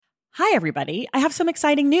Hi, everybody. I have some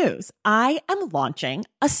exciting news. I am launching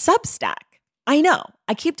a Substack. I know,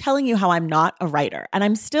 I keep telling you how I'm not a writer, and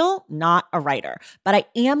I'm still not a writer, but I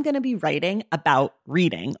am going to be writing about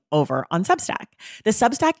reading over on Substack. The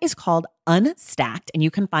Substack is called Unstacked, and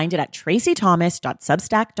you can find it at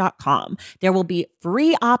traceythomas.substack.com. There will be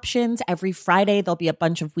free options every Friday. There'll be a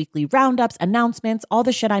bunch of weekly roundups, announcements, all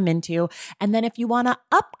the shit I'm into. And then if you want to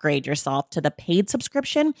upgrade yourself to the paid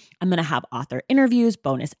subscription, I'm going to have author interviews,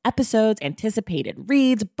 bonus episodes, anticipated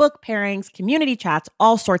reads, book pairings, community chats,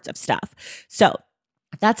 all sorts of stuff. So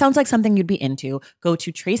if that sounds like something you'd be into, go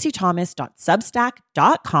to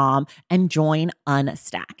traceythomas.substack.com and join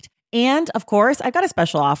Unstacked. And of course, I've got a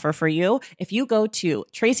special offer for you. If you go to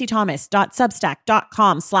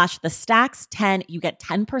traceythomas.substack.com/thestacks10, you get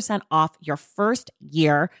 10% off your first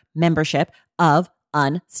year membership of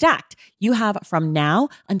Unstacked. You have from now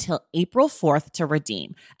until April 4th to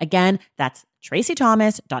redeem. Again, that's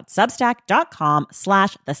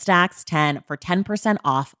traceythomas.substack.com/thestacks10 for 10%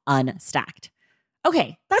 off Unstacked.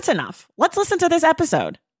 Okay, that's enough. Let's listen to this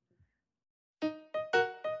episode.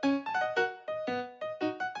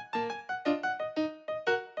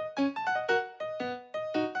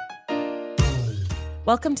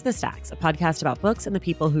 Welcome to The Stacks, a podcast about books and the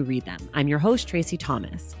people who read them. I'm your host, Tracey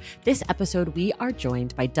Thomas. This episode, we are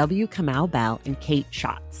joined by W. Kamau Bell and Kate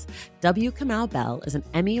Schatz. W. Kamau Bell is an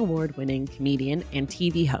Emmy Award-winning comedian and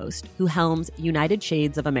TV host who helms United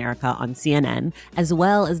Shades of America on CNN, as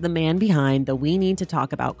well as the man behind the We Need to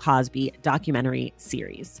Talk About Cosby documentary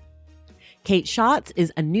series. Kate Schatz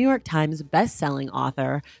is a New York Times best-selling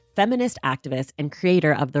author, feminist activist, and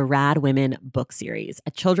creator of the Rad Women book series,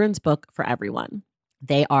 a children's book for everyone.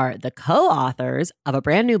 They are the co-authors of a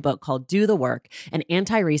brand new book called Do the Work, an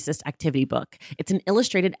anti-racist activity book. It's an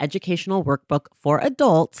illustrated educational workbook for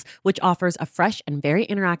adults, which offers a fresh and very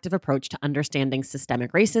interactive approach to understanding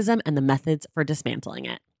systemic racism and the methods for dismantling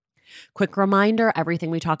it. Quick reminder,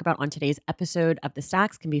 everything we talk about on today's episode of The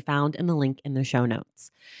Stacks can be found in the link in the show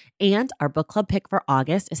notes. And our book club pick for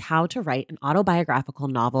August is How to Write an Autobiographical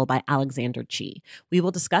Novel by Alexander Chee. We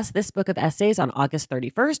will discuss this book of essays on August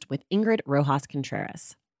 31st with Ingrid Rojas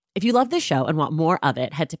Contreras. If you love this show and want more of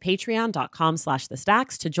it, head to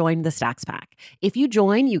patreon.com/thestacks to join the Stacks Pack. If you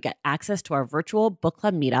join, you get access to our virtual book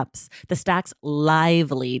club meetups, the Stacks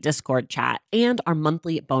lively Discord chat, and our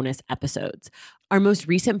monthly bonus episodes. Our most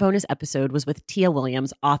recent bonus episode was with Tia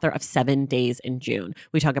Williams, author of 7 Days in June.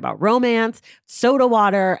 We talk about romance, soda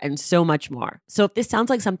water, and so much more. So if this sounds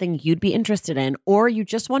like something you'd be interested in, or you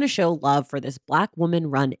just want to show love for this Black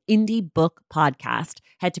woman-run indie book podcast,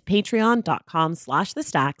 head to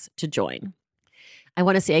patreon.com/thestacks to join. I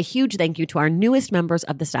want to say a huge thank you to our newest members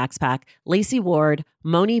of the Stacks Pack, Lacey Ward,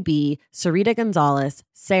 Moni B, Sarita Gonzalez,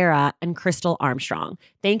 Sarah, and Crystal Armstrong.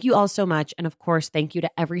 Thank you all so much. And of course, thank you to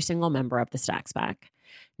every single member of the Stacks Pack.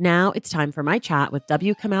 Now it's time for my chat with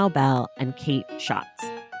W. Kamau Bell and Kate Schatz.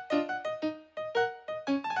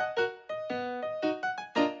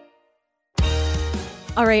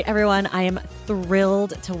 All right, everyone, I am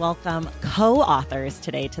thrilled to welcome co-authors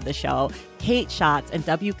today to the show, Kate Schatz and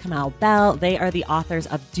W. Kamau Bell. They are the authors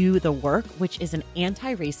of Do the Work, which is an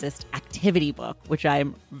anti-racist activity book, which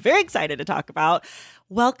I'm very excited to talk about.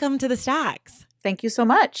 Welcome to the Stacks. Thank you so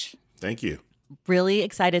much. Thank you. Really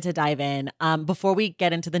excited to dive in. Before we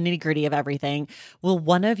get into the nitty-gritty of everything, will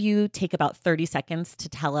one of you take about 30 seconds to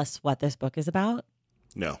tell us what this book is about?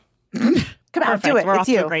 No. Come on, do it. We're it's off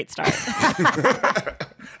you. to a great start.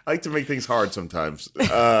 I like to make things hard sometimes.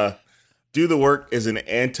 Do the Work is an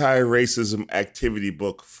anti-racism activity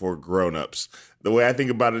book for grown-ups. The way I think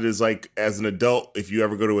about it is like, as an adult, if you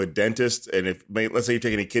ever go to a dentist, and let's say you're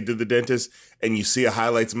taking a kid to the dentist and you see a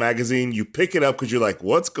Highlights magazine, you pick it up because you're like,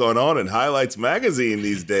 what's going on in Highlights magazine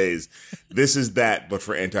these days? This is that, but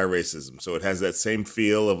for anti-racism. So it has that same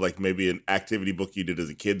feel of like maybe an activity book you did as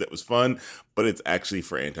a kid that was fun, but it's actually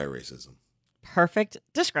for anti-racism. Perfect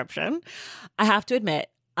description. I have to admit,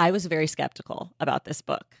 I was very skeptical about this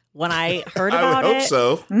book. When I heard about I would hope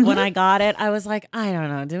so. When I got it, I was like, I don't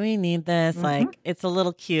know. Do we need this? Like, it's a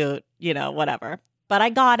little cute, whatever. But I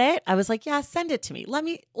got it. I was like, yeah, send it to me. Let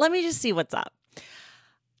me just see what's up.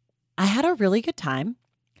 I had a really good time.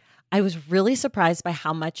 I was really surprised by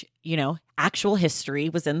how much, actual history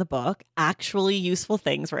was in the book. Actually useful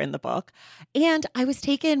things were in the book. And I was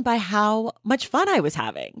taken by how much fun I was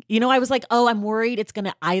having. I was like, oh, I'm worried it's going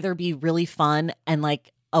to either be really fun and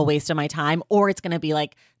like a waste of my time, or it's going to be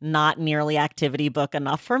like not nearly activity book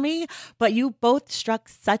enough for me. But you both struck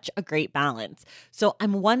such a great balance. So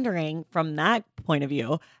I'm wondering, from that point of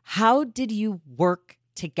view, how did you work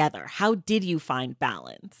together? How did you find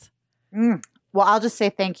balance? Well, I'll just say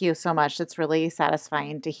thank you so much. It's really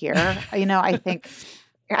satisfying to hear. I think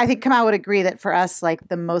Kamau would agree that for us, like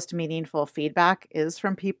the most meaningful feedback is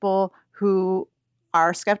from people who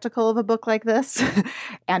are skeptical of a book like this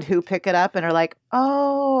and who pick it up and are like,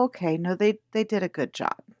 oh, okay, no, they did a good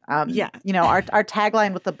job. Our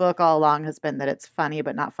tagline with the book all along has been that it's funny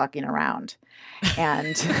but not fucking around.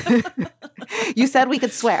 And you said we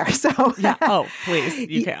could swear, so yeah. Oh, please,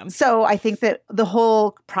 you can. So I think that the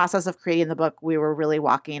whole process of creating the book, we were really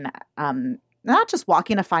walking, not just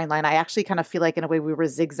walking a fine line. I actually kind of feel like in a way we were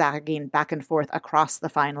zigzagging back and forth across the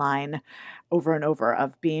fine line over and over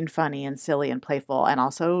of being funny and silly and playful and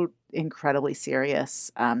also incredibly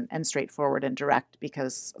serious and straightforward and direct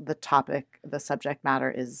because the subject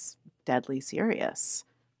matter is deadly serious.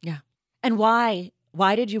 Yeah. And why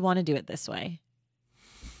did you want to do it this way?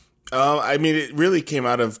 It really came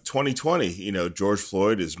out of 2020. George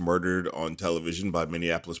Floyd is murdered on television by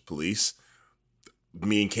Minneapolis police.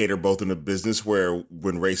 Me and Kate are both in a business where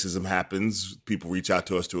when racism happens, people reach out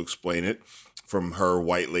to us to explain it from her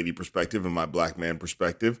white lady perspective and my black man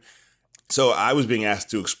perspective. So I was being asked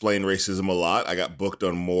to explain racism a lot. I got booked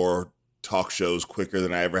on more talk shows quicker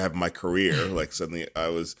than I ever have in my career. Like suddenly I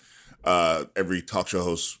was every talk show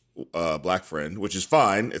host black friend, which is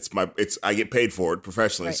fine. I get paid for it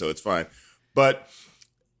professionally, right. So it's fine. But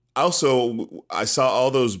also, I saw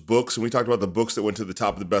all those books, and we talked about the books that went to the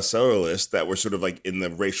top of the bestseller list that were sort of like in the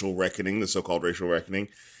racial reckoning, the so-called racial reckoning.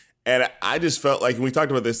 And I just felt like, and we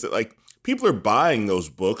talked about this, that like people are buying those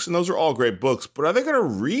books, and those are all great books, but are they going to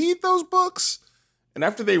read those books? And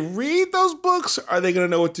after they read those books, are they going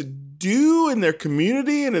to know what to do in their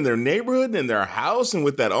community and in their neighborhood and in their house and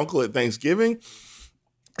with that uncle at Thanksgiving?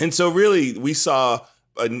 And so really, we saw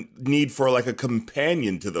a need for like a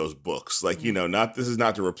companion to those books. Like, this is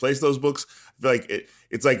not to replace those books. I feel like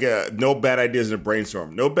it's like no bad ideas in a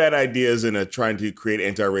brainstorm, no bad ideas in trying to create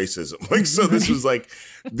anti-racism. Like, so this was like,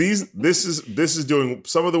 this is doing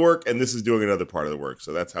some of the work and this is doing another part of the work.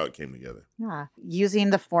 So that's how it came together. Yeah. Using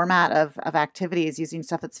the format of activities, using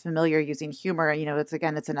stuff that's familiar, using humor,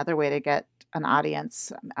 it's another way to get an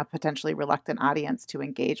audience, a potentially reluctant audience to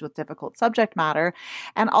engage with difficult subject matter.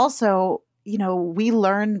 And also, we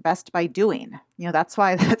learn best by doing. That's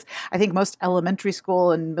why I think most elementary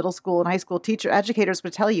school and middle school and high school educators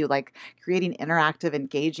would tell you, like, creating interactive,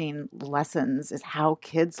 engaging lessons is how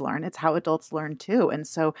kids learn. It's how adults learn too. And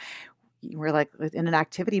so we're like, in an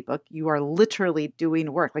activity book, you are literally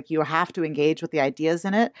doing work. Like, you have to engage with the ideas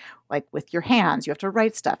in it, like with your hands. You have to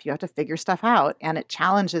write stuff. You have to figure stuff out. And it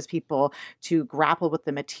challenges people to grapple with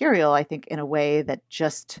the material, I think, in a way that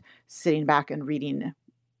just sitting back and reading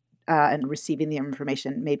and receiving the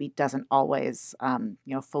information maybe doesn't always,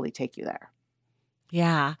 fully take you there.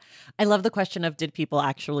 Yeah. I love the question of, did people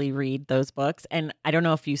actually read those books? And I don't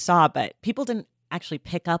know if you saw, but people didn't actually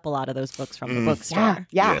pick up a lot of those books from the bookstore.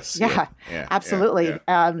 Yeah, absolutely.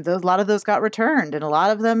 Yeah. A lot of those got returned and a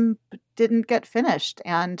lot of them didn't get finished.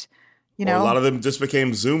 And, a lot of them just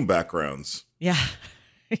became Zoom backgrounds. Yeah.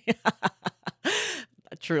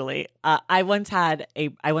 Truly. I once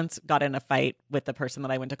got in a fight with the person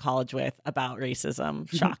that I went to college with about racism.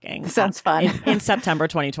 Shocking. Sounds fun. In September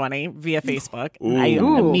 2020 via Facebook. Ooh. I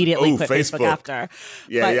immediately quit Facebook after.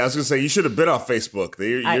 Yeah, I was going to say, you should have been off Facebook.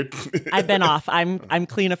 I've been off. I'm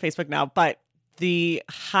clean of Facebook now. But the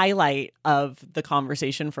highlight of the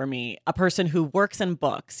conversation for me, a person who works in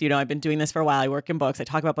books, I've been doing this for a while. I work in books. I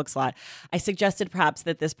talk about books a lot. I suggested perhaps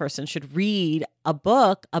that this person should read a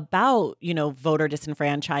book about, voter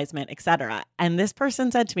disenfranchisement, et cetera. And this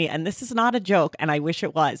person said to me, and this is not a joke, and I wish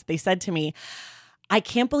it was, they said to me, I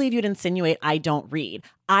can't believe you'd insinuate I don't read.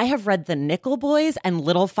 I have read The Nickel Boys and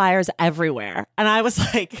Little Fires Everywhere. And I was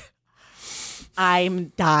like,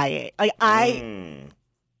 I'm dying. Like,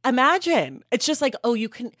 imagine. It's just like, you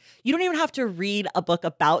don't even have to read a book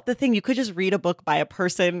about the thing. You could just read a book by a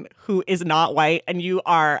person who is not white and you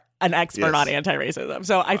are an expert on anti-racism.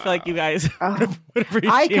 So I feel like you guys would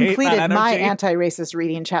appreciate I completed that my anti-racist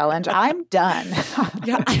reading challenge. I'm done.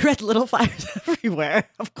 Yeah, I read Little Fires Everywhere,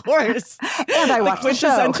 of course. And I watched the show.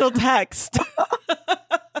 Quintessential text.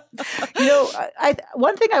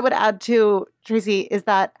 One thing I would add to, Tracy, is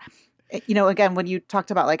that, again, when you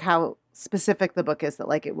talked about like how specific the book is, that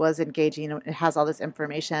like it was engaging, it has all this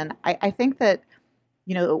information. I think that,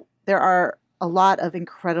 there are a lot of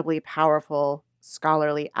incredibly powerful,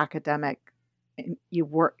 scholarly, academic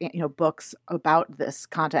books about this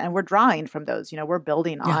content, and we're drawing from those. We're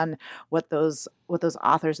building on what those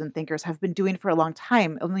authors and thinkers have been doing for a long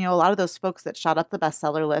time. And a lot of those folks that shot up the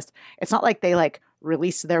bestseller list, it's not like they like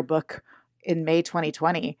released their book in May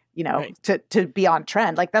 2020, Right. to be on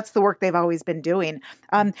trend. Like that's the work they've always been doing.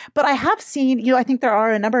 But I have seen, I think there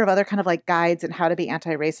are a number of other kind of like guides and how to be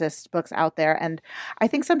anti-racist books out there. And I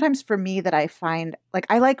think sometimes for me that I find like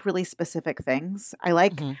I like really specific things. I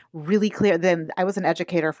like really clear. Then I was an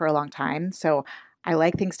educator for a long time. So I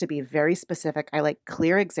like things to be very specific. I like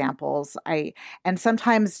clear examples. And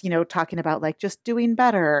sometimes, talking about like just doing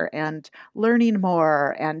better and learning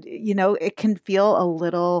more. And, it can feel a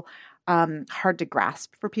little hard to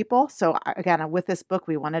grasp for people. So again, with this book,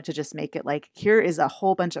 we wanted to just make it like, here is a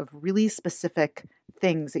whole bunch of really specific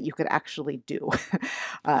things that you could actually do.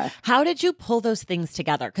 How did you pull those things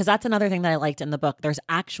together? Because that's another thing that I liked in the book. There's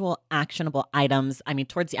actual actionable items. I mean,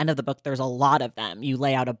 towards the end of the book, there's a lot of them. You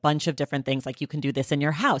lay out a bunch of different things, like you can do this in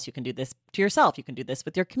your house, you can do this to yourself, you can do this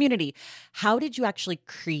with your community. How did you actually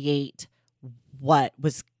create what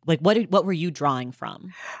was like, what were you drawing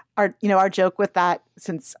from? Our joke with that,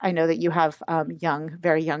 since I know that you have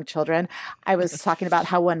very young children, I was talking about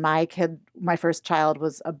how when my first child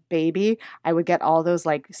was a baby, I would get all those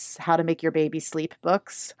like how to make your baby sleep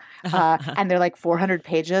books. And they're like 400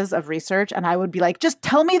 pages of research. And I would be like, just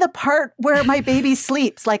tell me the part where my baby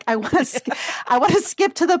sleeps. Like I want to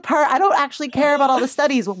skip to the part. I don't actually care about all the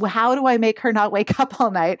studies. How do I make her not wake up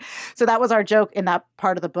all night? So that was our joke in that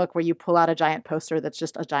part of the book where you pull out a giant poster that's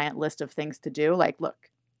just a giant list of things to do. Like, look,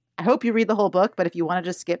 I hope you read the whole book, but if you want to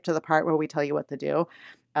just skip to the part where we tell you what to do,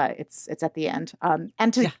 it's at the end.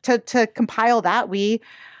 And to compile that, we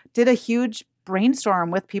did a huge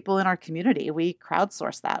brainstorm with people in our community. We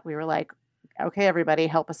crowdsourced that. We were like, okay, everybody,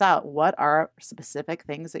 help us out. What are specific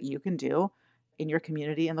things that you can do in your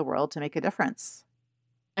community in the world to make a difference?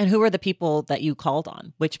 And who were the people that you called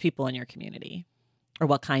on? Which people in your community, or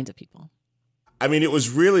what kinds of people? I mean, it was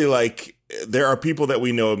really like there are people that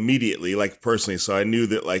we know immediately, like personally. So I knew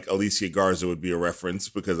that like Alicia Garza would be a reference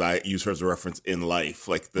because I use her as a reference in life.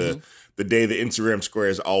 Like the day the Instagram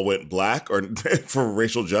squares all went black or for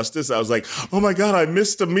racial justice, I was like, oh my God, I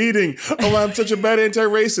missed a meeting. Oh, I'm such a bad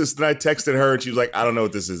anti-racist. And I texted her and she was like, I don't know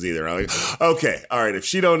what this is either. And I'm like, okay, all right. If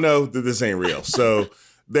she don't know, then this ain't real. So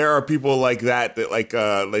there are people like that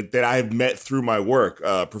that I have met through my work.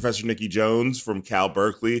 Professor Nikki Jones from Cal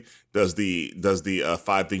Berkeley does the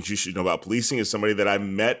 5 things you should know about policing. Is somebody that I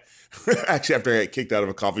met actually after I got kicked out of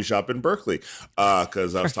a coffee shop in Berkeley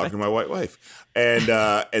because I was talking to my white wife, and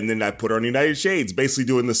then I put her on United Shades, basically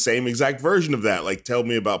doing the same exact version of that. Like, tell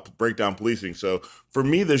me about breakdown policing. So for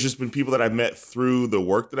me, there's just been people that I've met through the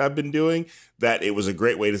work that I've been doing that it was a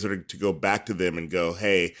great way to sort of to go back to them and go,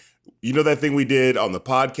 hey, you know that thing we did on the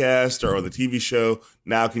podcast or on the TV show?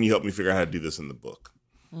 Now can you help me figure out how to do this in the book?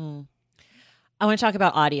 I want to talk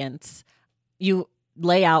about audience. You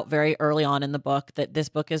lay out very early on in the book that this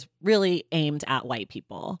book is really aimed at white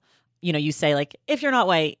people. You say like, if you're not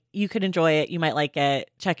white, you could enjoy it. You might like it.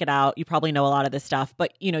 Check it out. You probably know a lot of this stuff,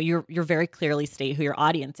 but you're very clearly state who your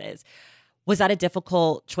audience is. Was that a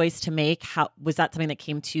difficult choice to make? How was that something that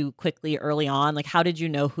came to you quickly early on? Like, how did you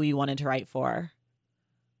know who you wanted to write for?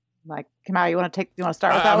 Like, Kamau, you want to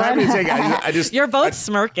start with that one? I'm happy to take it. I just You're both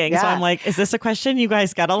smirking, so I'm like, is this a question you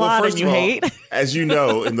guys get a lot and you hate? As you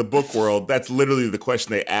know, in the book world, that's literally the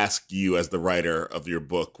question they ask you as the writer of your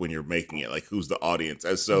book when you're making it. Like, who's the audience?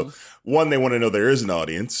 And so, one, they want to know there is an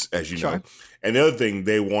audience, as you know. And the other thing,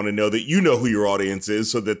 they want to know that you know who your audience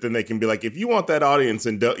is, so that then they can be like, if you want that audience,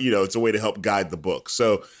 and it's a way to help guide the book.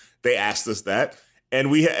 So they asked us that, and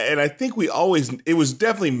I think it was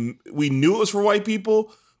definitely, we knew it was for white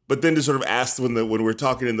people. But then to sort of ask when we're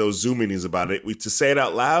talking in those Zoom meetings about it, to say it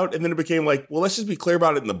out loud, and then it became like, well, let's just be clear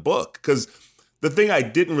about it in the book. Because the thing I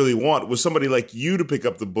didn't really want was somebody like you to pick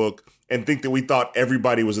up the book and think that we thought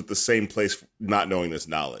everybody was at the same place not knowing this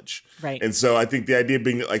knowledge. Right. And so I think the idea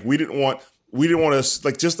being that like we didn't want to,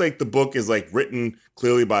 like, just like the book is like written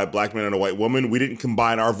clearly by a black man and a white woman, we didn't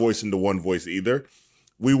combine our voice into one voice either.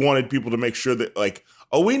 We wanted people to make sure that like,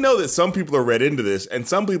 oh, we know that some people are read into this and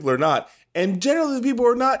some people are not. And generally, the people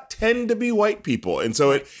who are not tend to be white people. And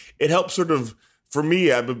so it helps sort of, for me,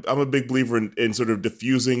 I'm a big believer in sort of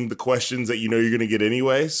diffusing the questions that you're going to get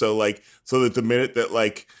anyway. So that the minute that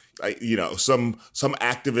like, some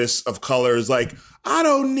activist of color is like, I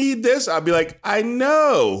don't need this, I'd be like, I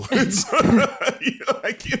know.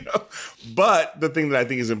 But the thing that I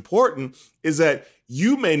think is important is that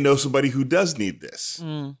you may know somebody who does need this.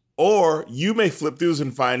 Or you may flip through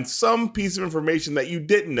and find some piece of information that you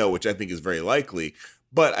didn't know, which I think is very likely.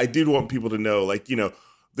 But I did want people to know, like,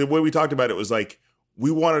 the way we talked about it was like,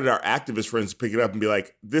 we wanted our activist friends to pick it up and be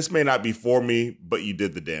like, this may not be for me, but you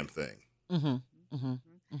did the damn thing.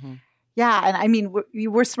 Yeah, and I mean,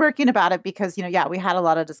 we're smirking about it because, yeah, we had a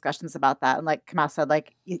lot of discussions about that. And like Kamau said,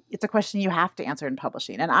 like, it's a question you have to answer in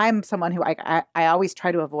publishing. And I'm someone who I always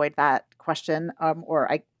try to avoid that question,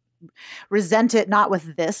 or I resent it, not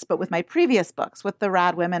with this, but with my previous books, with the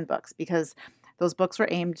Rad Women books, because those books were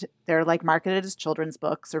they're like marketed as children's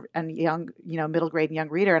books and young, middle grade and young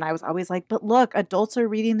reader. And I was always like, but look, adults are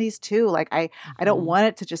reading these too. Like, I don't want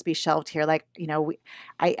it to just be shelved here. Like,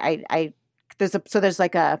 there's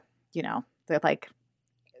like a, like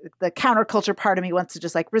the counterculture part of me wants to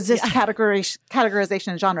just like resist categorization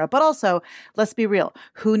and genre. But also, let's be real.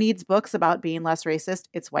 Who needs books about being less racist?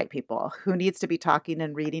 It's white people. Who needs to be talking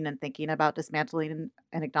and reading and thinking about dismantling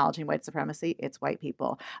and acknowledging white supremacy? It's white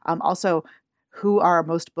people. Also, who are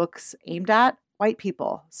most books aimed at? White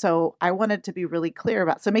people. So I wanted to be really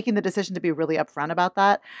clear so making the decision to be really upfront about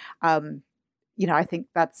that. I think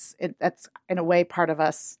that's in a way part of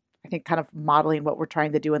us, I think, kind of modeling what we're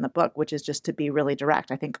trying to do in the book, which is just to be really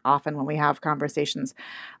direct. I think often when we have conversations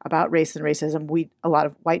about race and racism, a lot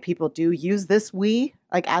of white people do use this "we,"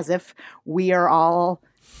 like as if we are all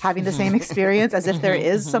having the same experience, as if there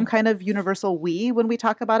is some kind of universal "we" when we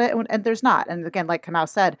talk about it, and there's not. And again, like Kamau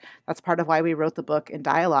said, that's part of why we wrote the book in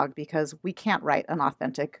dialogue, because we can't write an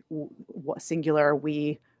authentic singular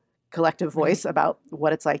 "we" collective voice about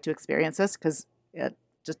what it's like to experience this, because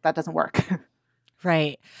that doesn't work.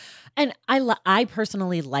 Right. And I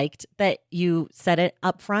personally liked that you said it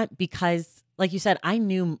up front because, like you said, I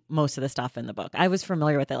knew most of the stuff in the book. I was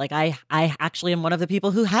familiar with it. Like I actually am one of the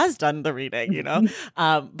people who has done the reading,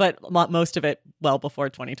 but most of it well before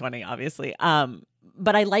 2020, obviously.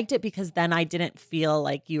 But I liked it because then I didn't feel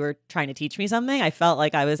like you were trying to teach me something. I felt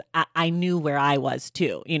like I knew where I was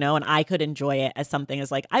too, and I could enjoy it as something as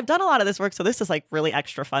like, I've done a lot of this work, so this is like really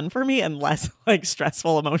extra fun for me and less like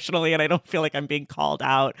stressful emotionally. And I don't feel like I'm being called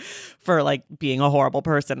out for like being a horrible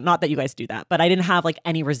person. Not that you guys do that, but I didn't have like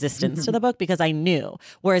any resistance to the book because I knew.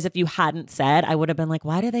 Whereas if you hadn't said, I would have been like,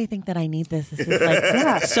 why do they think that I need this? This is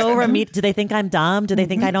like so remedial. Do they think I'm dumb? Do they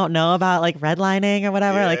think I don't know about like redlining or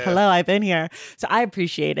whatever? Like, hello, I've been here. So I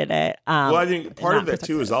appreciated it. Well, I think part of that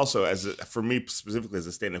too is also, for me specifically as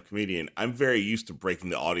a stand-up comedian, I'm very used to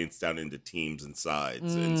breaking the audience down into teams and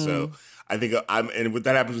sides, and so I think and what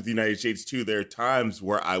that happens with the United States too. There are times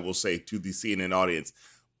where I will say to the CNN audience,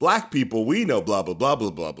 "Black people, we know blah blah blah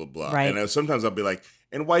blah blah blah blah," right. And sometimes I'll be like,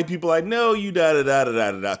 "And white people, I know you da da da da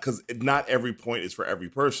da da," because not every point is for every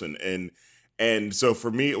person, and so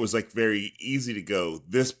for me, it was like very easy to go,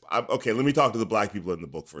 okay, let me talk to the Black people in the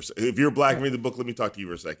book first. If you're Black and read the book, let me talk to you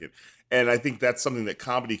for a second. And I think that's something that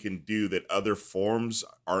comedy can do that other forms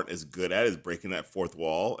aren't as good at, is breaking that fourth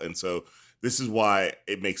wall. And so this is why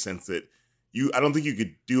it makes sense that I don't think you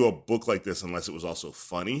could do a book like this unless it was also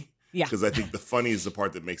funny. Yeah. Because I think the funny is the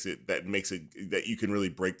part that makes it that you can really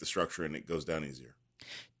break the structure and it goes down easier.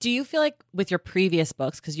 Do you feel like with your previous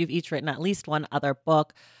books, because you've each written at least one other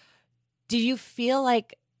book, do you feel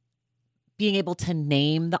like being able to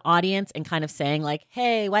name the audience and kind of saying like,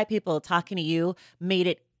 hey, white people talking to you made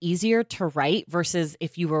it easier to write versus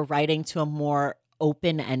if you were writing to a more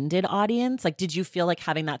open-ended audience? Like, did you feel like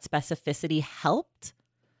having that specificity helped?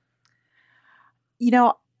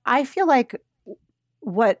 I feel like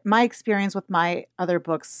what my experience with my other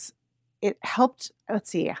books, it helped. Let's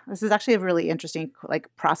see. This is actually a really interesting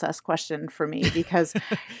process question for me, because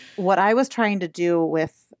what I was trying to do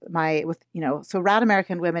with so Rad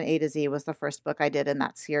American Women A to Z was the first book I did in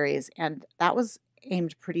that series, and that was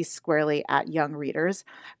aimed pretty squarely at young readers.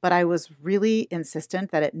 But I was really insistent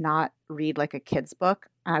that it not read like a kid's book.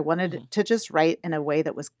 I wanted to just write in a way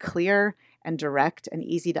that was clear and direct and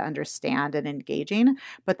easy to understand and engaging,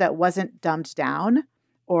 but that wasn't dumbed down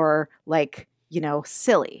or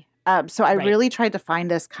silly. So I really tried to find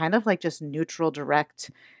this kind of like just neutral, direct,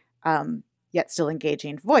 yet still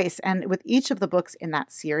engaging voice. And with each of the books in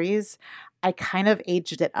that series, I kind of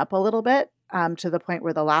aged it up a little bit to the point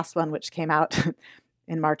where the last one, which came out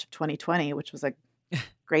in March of 2020, which was a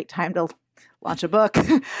great time to launch a book,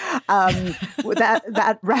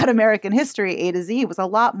 that Rad American History A to Z was a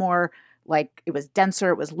lot more like, it was denser,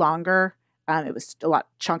 it was longer, it was a lot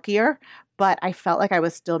chunkier. But I felt like I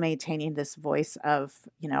was still maintaining this voice of,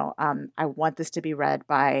 I want this to be read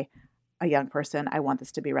by a young person. I want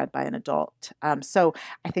this to be read by an adult. So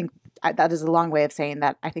I think that is a long way of saying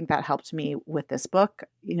that I think that helped me with this book,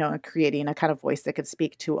 creating a kind of voice that could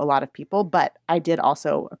speak to a lot of people. But I did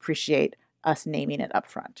also appreciate us naming it up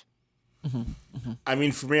front. Mm-hmm, mm-hmm. I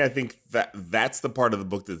mean, for me, I think that's the part of the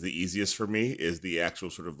book that's the easiest for me, is the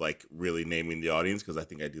actual sort of like really naming the audience, because I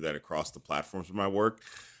think I do that across the platforms of my work.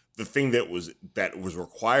 The thing that was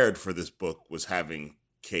required for this book was having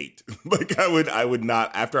Kate. Like I would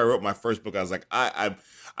not. After I wrote my first book, I was like, I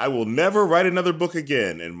will never write another book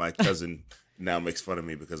again. And my cousin now makes fun of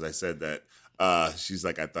me because I said that. She's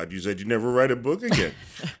like, I thought you said you never write a book again.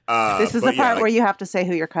 This is the part where you have to say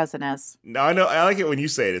who your cousin is. No, I know. I like it when you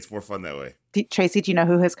say it. It's more fun that way. Tracy, do you know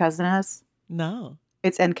who his cousin is? No.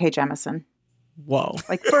 It's N.K. Jemisin. Whoa.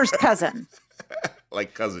 Like first cousin.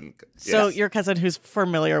 Like cousin. Yes. So your cousin who's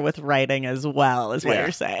familiar with writing as well is what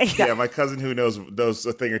you're saying. Yeah, my cousin who knows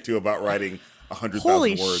a thing or two about writing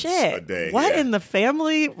 100,000 words a day. What in the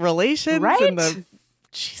family relations? Right? In the...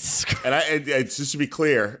 Jesus Christ. And it's just to be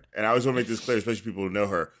clear, and I always want to make this clear, especially people who know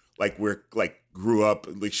her, like grew up,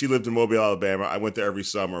 like she lived in Mobile, Alabama. I went there every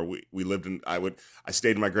summer. We lived I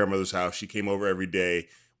stayed in my grandmother's house. She came over every day.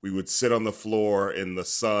 We would sit on the floor in the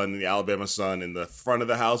sun, the Alabama sun, in the front of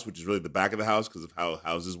the house, which is really the back of the house because of how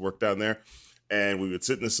houses work down there. And we would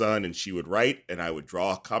sit in the sun and she would write and I would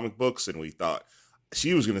draw comic books. And we thought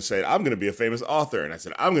she was going to say, I'm going to be a famous author. And I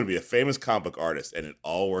said, I'm going to be a famous comic book artist. And it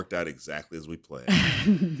all worked out exactly as we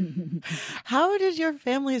planned. How did your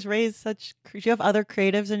families raise such, do you have other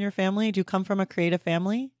creatives in your family? Do you come from a creative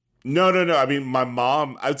family? No. I mean, my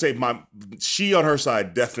mom, I would say she on her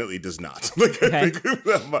side definitely does not.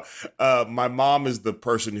 My mom is the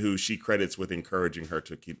person who she credits with encouraging her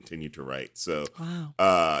to continue to write. So,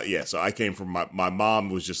 wow. So I came from my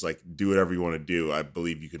mom was just like, do whatever you want to do. I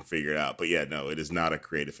believe you can figure it out. But yeah, no, it is not a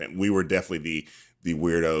creative family. We were definitely the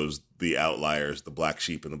weirdos, the outliers, the black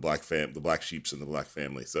sheep and the black sheeps in the black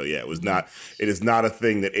family. So yeah, it is not a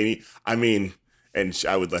thing that and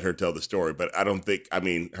I would let her tell the story, but I don't think,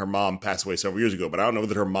 her mom passed away several years ago, but I don't know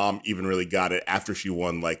that her mom even really got it after she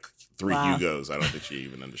won like 3 Hugos. I don't think she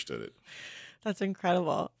even understood it. That's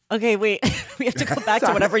incredible. Okay, wait, we have to go back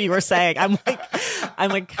to whatever you were saying. I'm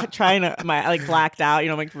trying to, blacked out,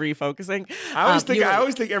 I'm like refocusing. I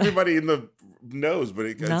always think everybody in the knows, but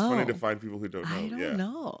it's funny to find people who don't know. I don't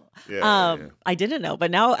know. Yeah. I didn't know,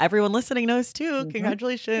 but now everyone listening knows too.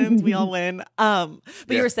 Congratulations, we all win. But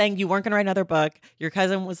you were saying you weren't going to write another book. Your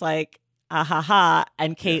cousin was like, ah ha ha,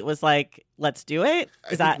 and Kate was like, let's do it.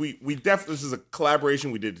 We definitely, this is a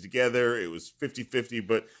collaboration. We did it together. It was 50-50,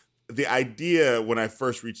 but the idea when I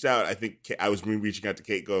first reached out, I think I was reaching out to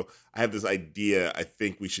Kate, I have this idea. I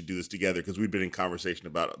think we should do this together because we've been in conversation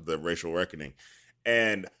about the racial reckoning.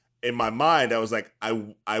 And in my mind, I was like,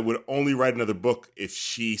 I would only write another book if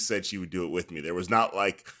she said she would do it with me. There was not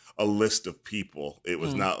like a list of people. It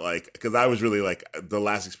was not like, because I was really like, the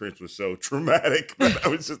last experience was so traumatic that I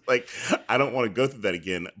was just like, I don't want to go through that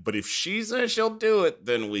again. But if she says she'll do it,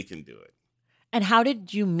 then we can do it. And how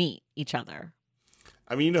did you meet each other?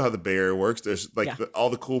 I mean, you know how the Bay Area works. There's all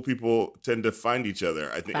the cool people tend to find each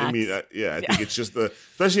other. I think. Facts. I think it's just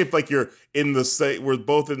especially if you're in we're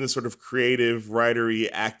both in this sort of creative,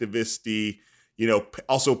 writery, activisty,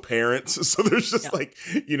 also parents. So there's just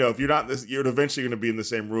if you're not this, you're eventually going to be in the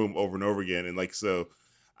same room over and over again. And so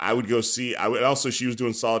I would go see. She was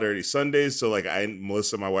doing Solidarity Sundays. So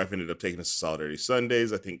Melissa, my wife, ended up taking us to Solidarity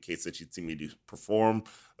Sundays. I think Kate said she'd seen me perform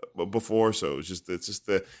before, so it's just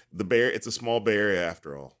the Bay Area. It's a small Bay Area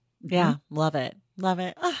after all. Yeah, love it.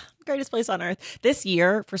 Greatest place on earth. This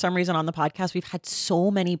year, for some reason on the podcast, we've had so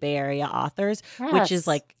many Bay Area authors, which is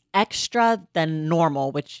extra than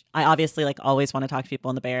normal, which I obviously always want to talk to people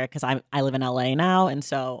in the Bay Area because I live in LA now, and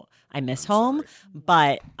so I miss home.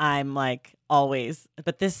 But I'm always.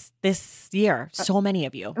 But this year, so many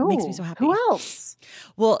of you. Makes me so happy. Who else?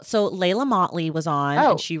 Well, so Layla Motley was on,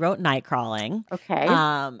 and she wrote Nightcrawling. Okay.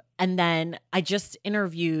 And then I just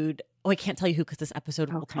interviewed. I can't tell you who because this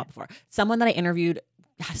episode will come up before. Someone that I interviewed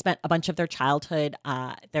spent a bunch of their childhood.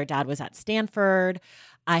 Their dad was at Stanford.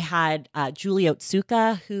 I had Julie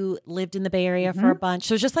Otsuka, who lived in the Bay Area for a bunch.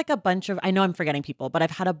 So it's just a bunch of, I know I'm forgetting people, but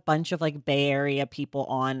I've had a bunch of Bay Area people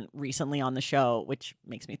on recently on the show, which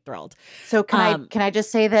makes me thrilled. So can I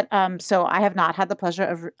just say that, so I have not had the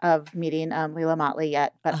pleasure of meeting Layla Motley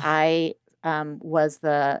yet, but I ran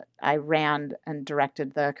and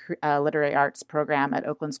directed the literary arts program at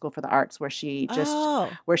Oakland School for the Arts, where she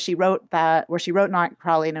wrote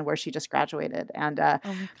Nightcrawling and where she just graduated. And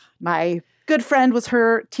my good friend was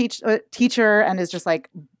her teacher and is just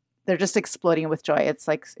they're just exploding with joy. It's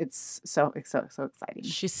so exciting.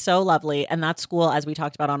 She's so lovely. And that school, as we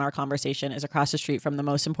talked about on our conversation, is across the street from the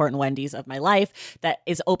most important Wendy's of my life that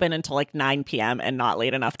is open until 9 p.m. and not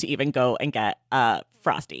late enough to even go and get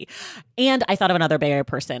Frosty. And I thought of another Bay Area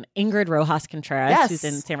person, Ingrid Rojas Contreras, who's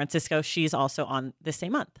in San Francisco. She's also on this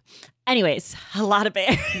same month. Anyways, a lot of Bay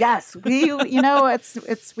Area. Yes. We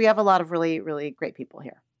have a lot of really, really great people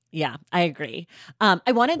here. Yeah, I agree.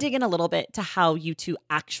 I want to dig in a little bit to how you two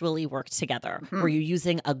actually worked together. Mm-hmm. Were you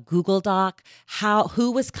using a Google Doc?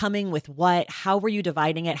 Who was coming with what? How were you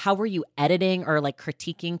dividing it? How were you editing or like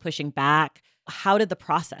critiquing, pushing back? How did the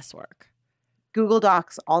process work? Google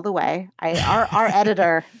Docs all the way. Our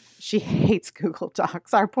editor, she hates Google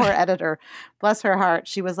Docs. Our poor editor, bless her heart.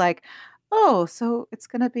 She was like, "Oh, so it's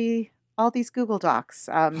going to be all these Google Docs."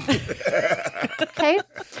 Okay.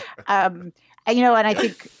 And,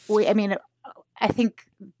 and I think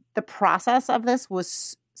the process of this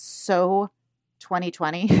was so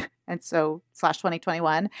 2020 and so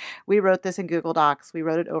 /2021. We wrote this in Google Docs. We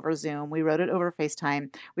wrote it over Zoom. We wrote it over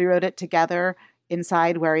FaceTime. We wrote it together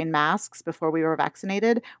inside wearing masks before we were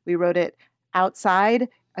vaccinated. We wrote it outside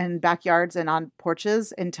in backyards and on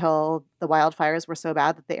porches until the wildfires were so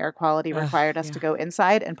bad that the air quality required us to go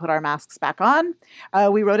inside and put our masks back on.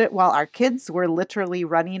 We wrote it while our kids were literally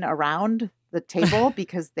running around the table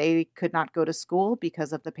because they could not go to school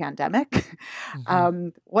because of the pandemic. Mm-hmm.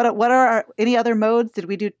 What are any other modes? Did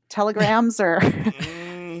we do telegrams or?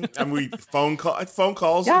 We phone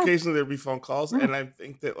calls. Yeah. Occasionally there'd be phone calls, and I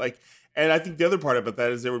think that and I think the other part about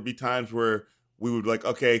that is there would be times where we would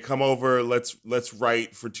okay, come over, let's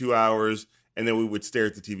write for 2 hours, and then we would stare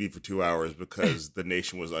at the TV for 2 hours because the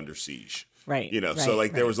nation was under siege. Right. So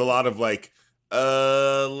there was a lot of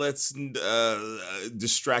let's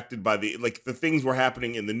distracted by the things were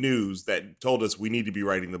happening in the news that told us we need to be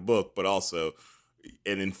writing the book, but also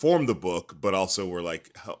and inform the book, but also were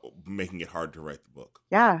making it hard to write the book.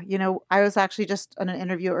 Yeah. I was actually just in an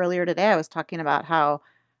interview earlier today. I was talking about how,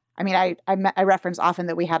 I reference often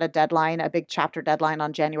that we had a big chapter deadline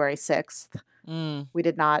on January 6th. We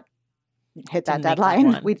did not hit that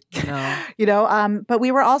deadline. But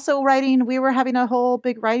we were also we were having a whole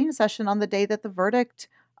big writing session on the day that the verdict,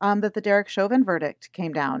 that the Derek Chauvin verdict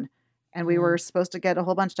came down. And we were supposed to get a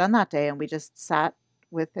whole bunch done that day. And we just sat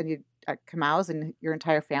at Kamau's, and your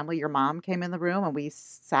entire family, your mom came in the room, and we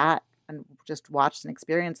sat and just watched and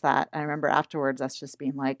experienced that. And I remember afterwards us just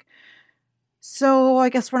being like, so I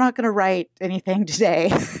guess we're not going to write anything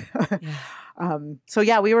today.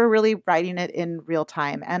 We were really writing it in real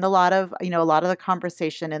time. And a lot of the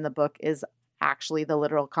conversation in the book is actually the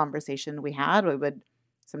literal conversation we had. We would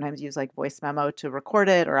sometimes use voice memo to record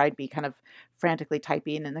it, or I'd be kind of frantically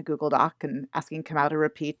typing in the Google Doc and asking Kamau to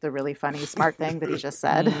repeat the really funny, smart thing that he just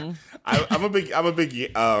said. Mm-hmm. I'm a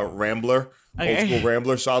big rambler, old school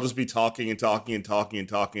rambler. So I'll just be talking and talking and talking and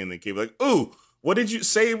talking, and then keep ooh, what did you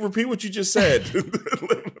say? Repeat what you just said.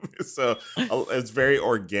 So it's very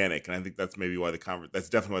organic, and I think that's maybe why that's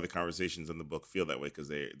definitely why the conversations in the book feel that way, because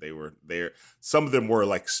they were some of them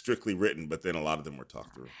were strictly written, but then a lot of them were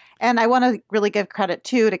talked through. And I want to really give credit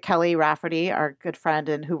to Kelly Rafferty, our good friend,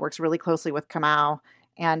 and who works really closely with Kamau,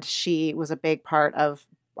 and she was a big part of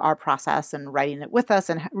our process and writing it with us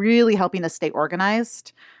and really helping us stay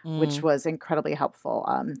organized, which was incredibly helpful.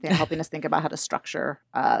 Helping us think about how to structure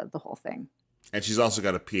the whole thing. And she's also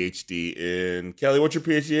got a PhD in, Kelly, what's your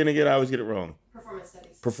PhD in again? I always get it wrong.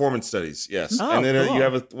 Performance studies, yes. Oh, and then cool. you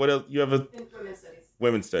have what else? You have Women's studies.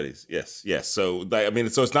 Women's studies, yes. So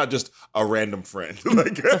so it's not just a random friend,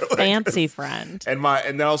 fancy friend. And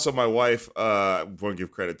then also my wife. I want to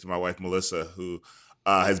give credit to my wife Melissa, who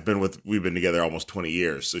we've been together almost 20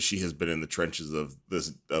 years. So she has been in the trenches of this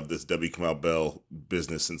W. Kamau Bell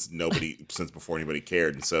business since before anybody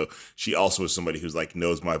cared. And so she also is somebody who's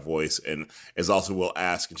knows my voice and is also will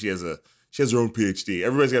ask. And she has her own PhD.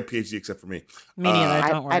 Everybody's got a PhD except for me. Me neither.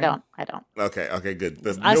 Don't worry. I don't. Okay, good.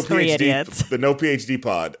 The Us three idiots. The no PhD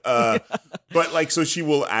pod. But so she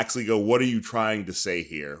will actually go, what are you trying to say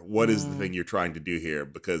here? What is the thing you're trying to do here?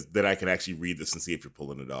 Because then I can actually read this and see if you're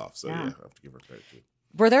pulling it off. So yeah I have to give her credit too.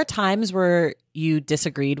 Were there times where you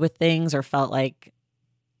disagreed with things or felt like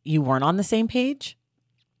you weren't on the same page?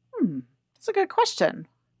 That's a good question.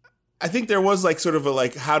 I think there was sort of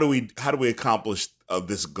a how do we accomplish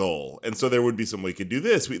this goal? And so there would be some we could do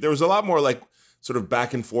this. There was a lot more sort of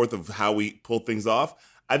back and forth of how we pull things off.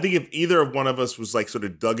 I think if either one of us was sort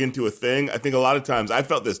of dug into a thing, I think a lot of times I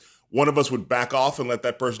felt this. One of us would back off and let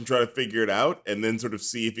that person try to figure it out, and then sort of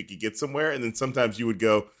see if it could get somewhere. And then sometimes you would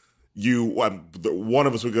go. One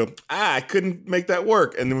of us would go, I couldn't make that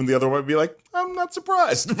work. And then the other one would be like, I'm not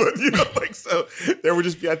surprised. But, so there would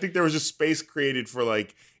just be, I think there was just space created for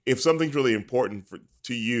if something's really important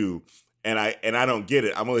to you and I don't get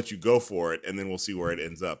it, I'm gonna let you go for it. And then we'll see where it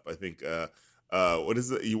ends up. I think, what is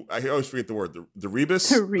it? I always forget the word, the rebus?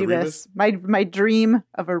 The rebus. My dream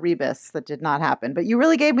of a rebus that did not happen, but you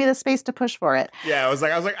really gave me the space to push for it. Yeah, I was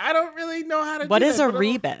like, I don't really know how to What do is that, a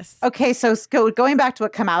rebus? Okay, so going back to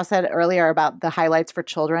what Kamau said earlier about the highlights for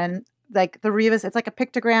children, like the Rebus, it's like a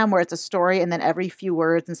pictogram where it's a story and then every few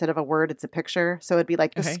words instead of a word, it's a picture. So it'd be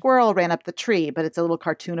like the squirrel ran up the tree, but it's a little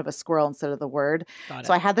cartoon of a squirrel instead of the word.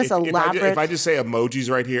 So I had this elaborate. If I just say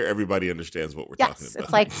emojis right here, everybody understands what we're talking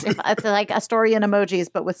about. It's like a story in emojis,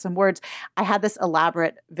 but with some words. I had this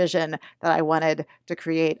elaborate vision that I wanted to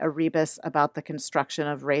create a rebus about the construction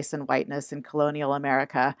of race and whiteness in colonial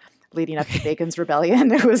America leading up to Bacon's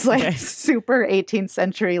Rebellion. It was like super 18th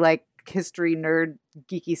century, like history nerd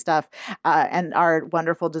geeky stuff, and our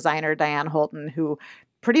wonderful designer Diane Holton, who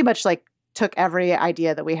pretty much like took every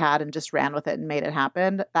idea that we had and just ran with it and made it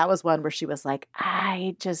happen. That was one where she was like,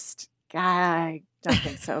 I don't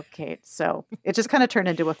think so, Kate. So it just kind of turned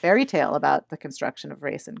into a fairy tale about the construction of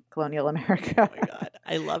race in colonial America. Oh my God.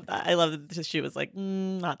 I love that. I love that she was like,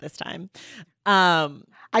 not this time. I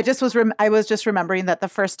was just remembering that the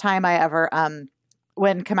first time I ever,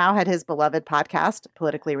 when Kamau had his beloved podcast,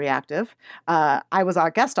 Politically Reactive, I was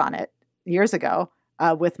a guest on it years ago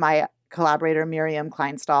with my collaborator, Miriam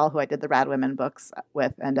Kleinstahl, who I did the Rad Women books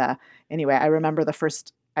with. And anyway, I remember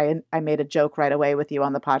I made a joke right away with you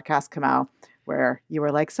on the podcast, Kamau, where you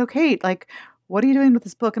were like, so Kate, like, what are you doing with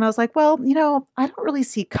this book? And I was like, well, I don't really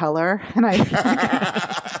see color. And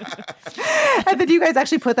and then you guys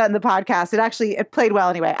actually put that in the podcast. It played well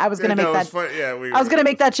anyway. I was going to make that. I was going to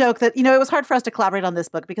make that joke that, it was hard for us to collaborate on this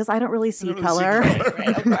book because I don't really see color.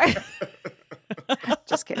 Right.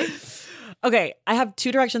 Just kidding. Okay. I have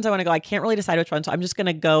two directions I want to go. I can't really decide which one. So I'm just going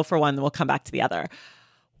to go for one, then we'll come back to the other.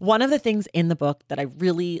 One of the things in the book that I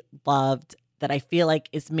really loved that I feel like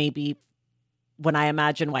is maybe, when I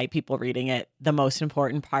imagine white people reading it, the most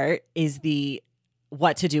important part is the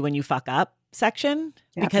what to do when you fuck up section.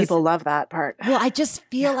 Yeah, because people love that part. Well, I just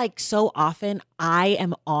feel like so often I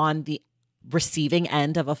am on the receiving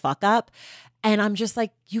end of a fuck up. And I'm just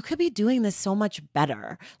like, you could be doing this so much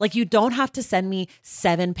better. Like, you don't have to send me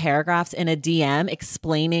 7 paragraphs in a DM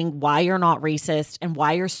explaining why you're not racist and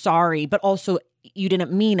why you're sorry, but also you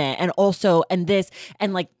didn't mean it. And also, and this,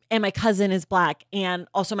 and like, and my cousin is black, and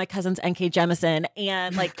also my cousin's N.K. Jemisin,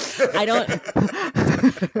 and like, I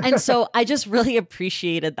don't. And so I just really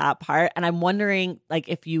appreciated that part. And I'm wondering, like,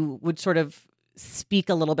 if you would sort of speak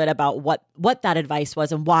a little bit about what that advice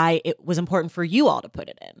was and why it was important for you all to put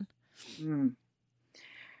it in.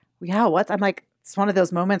 Yeah, I'm like, it's one of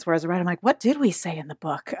those moments where as I write, I'm like, what did we say in the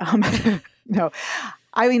book? No,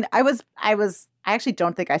 I mean, I actually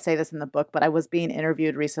don't think I say this in the book, but I was being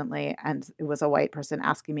interviewed recently and it was a white person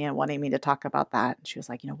asking me and wanting me to talk about that. And she was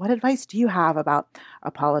like, what advice do you have about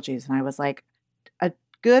apologies? And I was like, a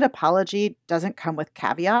good apology doesn't come with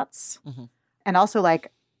caveats. Mm-hmm. And also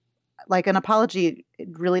like an apology,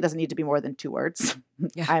 it really doesn't need to be more than 2 words.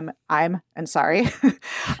 Yeah. I'm and sorry.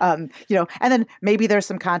 And then maybe there's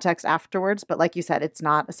some context afterwards, but like you said, it's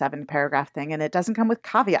not a 7-paragraph thing and it doesn't come with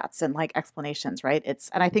caveats and like explanations, right?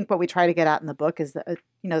 And I think what we try to get at in the book is that,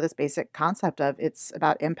 this basic concept of it's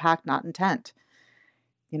about impact, not intent.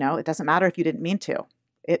 It doesn't matter if you didn't mean to.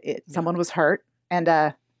 Someone was hurt. And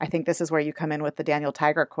I think this is where you come in with the Daniel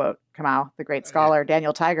Tiger quote, Kamau, the great scholar,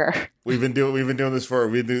 Daniel Tiger. We've been doing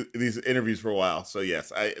these interviews for a while. So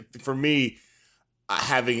yes, for me,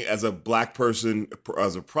 having as a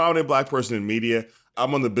prominent black person in media,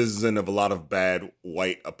 I'm on the business end of a lot of bad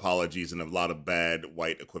white apologies and a lot of bad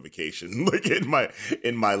white equivocation. Like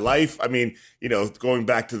in my life, I mean, going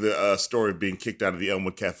back to the story of being kicked out of the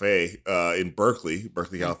Elmwood Cafe in Berkeley,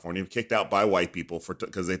 California, kicked out by white people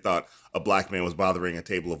because they thought a black man was bothering a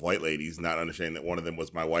table of white ladies, not understanding that one of them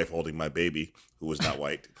was my wife holding my baby, who was not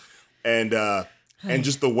white, and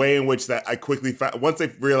just the way in which that I quickly found, once they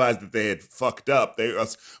realized that they had fucked up,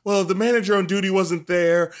 the manager on duty wasn't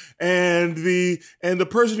there, and the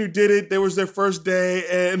person who did it, there was their first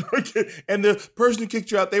day, and the person who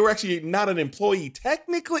kicked you out, they were actually not an employee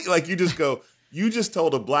technically. Like you just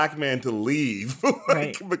told a black man to leave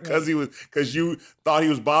because you thought he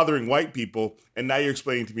was bothering white people, and now you're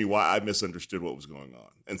explaining to me why I misunderstood what was going on.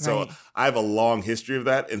 And so I have a long history of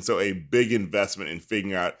that, and so a big investment in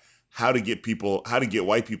figuring out how to get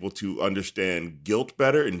white people to understand guilt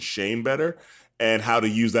better and shame better, and how to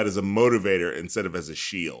use that as a motivator instead of as a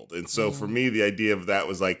shield. And so for me, the idea of that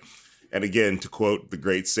was like, and again, to quote the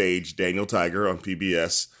great sage Daniel Tiger on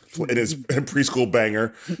PBS in his preschool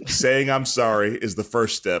banger, saying I'm sorry is the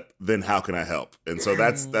first step. Then how can I help? And so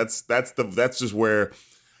that's just where.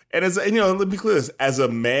 And as let me be clear, this as a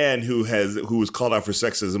man who was called out for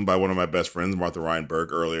sexism by one of my best friends, Martha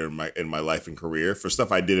Reinberg, earlier in my life and career for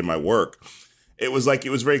stuff I did in my work, it was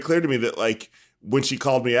very clear to me that like when she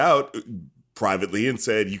called me out, privately and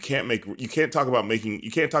said, you can't talk about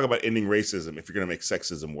ending racism if you're going to make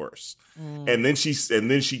sexism worse. And then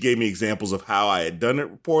she gave me examples of how I had done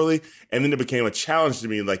it poorly. And then it became a challenge to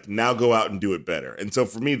me, like, now go out and do it better. And so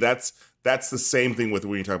for me, that's the same thing with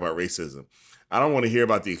when you talk about racism. I don't want to hear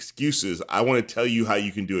about the excuses. I want to tell you how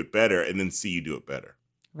you can do it better and then see you do it better.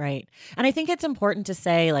 Right. And I think it's important to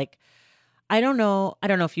say, like, I don't know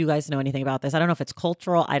if you guys know anything about this. I don't know if it's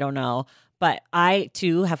cultural. I don't know. But I,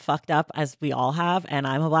 too, have fucked up, as we all have. And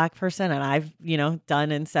I'm a Black person. And I've,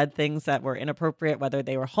 done and said things that were inappropriate, whether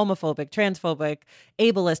they were homophobic, transphobic,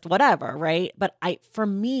 ableist, whatever. Right. But for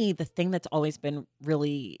me, the thing that's always been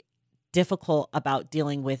really difficult about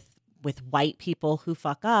dealing with white people who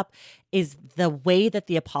fuck up is the way that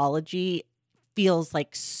the apology feels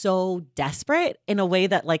like so desperate, in a way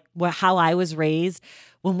that, like, how I was raised.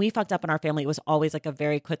 When we fucked up in our family, it was always like a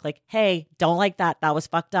very quick, like, hey, don't like that. That was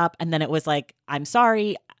fucked up. And then it was like, I'm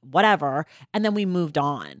sorry, whatever. And then we moved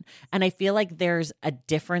on. And I feel like there's a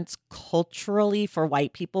difference culturally for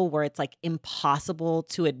white people where it's like impossible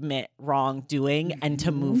to admit wrongdoing and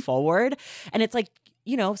to move forward. And it's like,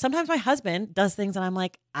 sometimes my husband does things and I'm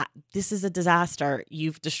like, this is a disaster.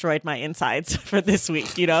 You've destroyed my insides for this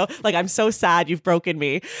week, like, I'm so sad you've broken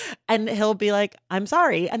me. And he'll be like, I'm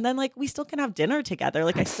sorry. And then, like, we still can have dinner together.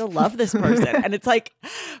 Like, I still love this person. And it's like,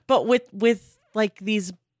 but with like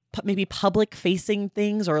these maybe public facing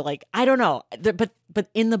things, or like, I don't know. But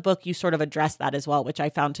in the book, you sort of address that as well, which I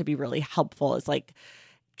found to be really helpful. Is like,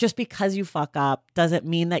 just because you fuck up doesn't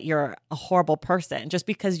mean that you're a horrible person. Just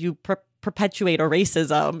because you perpetuate a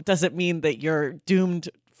racism doesn't mean that you're doomed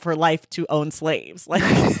for life to own slaves. Like,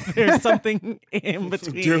 there's something in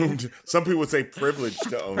between. Doomed. Some people would say privileged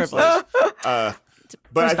to own slaves. But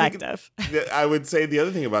perspective. I would say the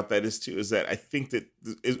other thing about that is that I think that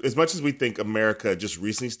as much as we think America just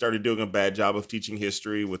recently started doing a bad job of teaching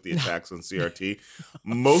history with the attacks on CRT,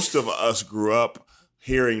 most of us grew up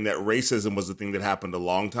hearing that racism was a thing that happened a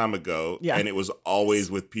long time ago, and it was always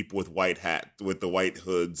with people with white with the white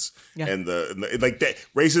hoods, and like that.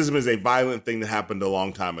 Racism is a violent thing that happened a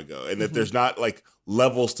long time ago, and that there's not like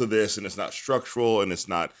levels to this, and it's not structural, and it's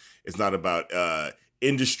not about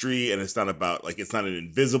industry, and it's not about like, it's not an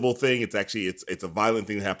invisible thing. It's actually it's a violent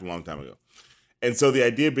thing that happened a long time ago. And so the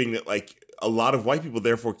idea being that, like, a lot of white people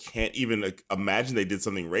therefore can't even imagine they did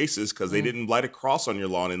something racist because they didn't light a cross on your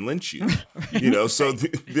lawn and lynch you. So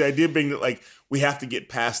the idea being that, like, we have to get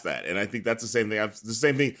past that. And I think that's the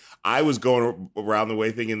same thing. I was going around the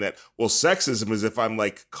way thinking that, well, sexism is if I'm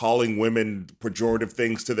like calling women pejorative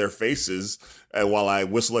things to their faces while I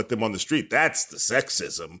whistle at them on the street. That's the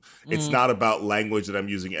sexism. It's not about language that I'm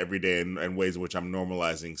using every day and ways in which I'm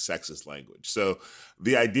normalizing sexist language. So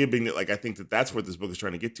the idea being that, like, I think that that's what this book is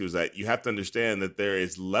trying to get to, is that you have to understand that there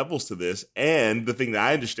is levels to this. And the thing that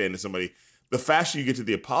I understand is the faster you get to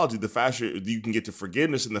the apology, the faster you can get to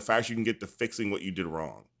forgiveness, and the faster you can get to fixing what you did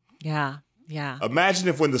wrong. Yeah. Yeah. Imagine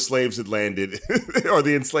if when the slaves had landed or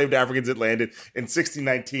the enslaved Africans had landed in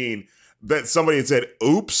 1619, that somebody had said,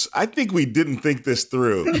 oops, I think we didn't think this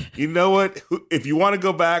through. You know what? If you want to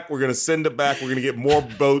go back, we're going to send it back. We're going to get more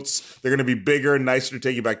boats. They're going to be bigger and nicer to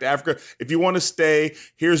take you back to Africa. If you want to stay,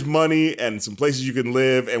 here's money and some places you can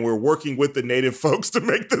live. And we're working with the native folks to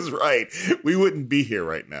make this right. We wouldn't be here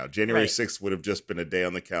right now. January 6th would have just been a day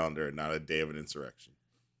on the calendar and not a day of an insurrection.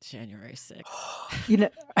 January 6th.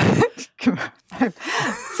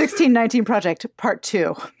 1619 Project Part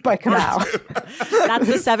 2 by Kamau. That's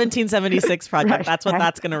the 1776 project. Right, that's what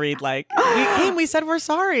that's going to read like. We came, we said we're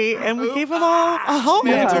sorry, and we gave them all a home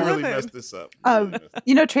to live really in. Messed this up.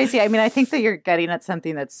 Tracy, I mean, I think that you're getting at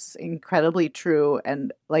something that's incredibly true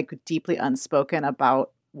and like deeply unspoken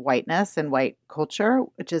about whiteness and white culture,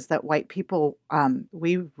 which is that white people,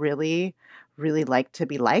 we really, really like to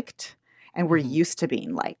be liked. And we're used to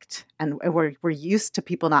being liked, and we're used to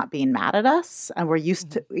people not being mad at us, and we're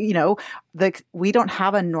used to, we don't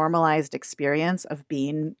have a normalized experience of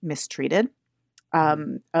being mistreated,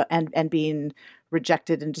 and being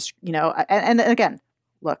rejected, and just and again,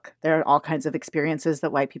 look, there are all kinds of experiences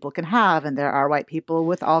that white people can have, and there are white people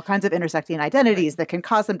with all kinds of intersecting identities that can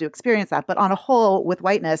cause them to experience that. But on a whole, with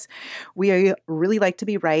whiteness, we really like to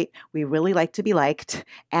be right. We really like to be liked.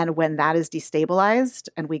 And when that is destabilized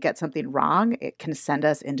and we get something wrong, it can send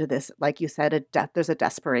us into this, like you said, there's a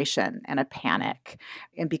desperation and a panic.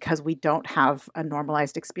 And because we don't have a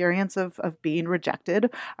normalized experience of being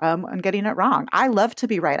rejected and getting it wrong. I love to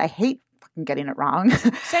be right. I hate getting it wrong.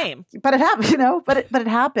 Same. But it happens, but it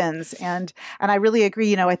happens. And I really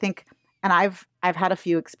agree, I think, and I've had a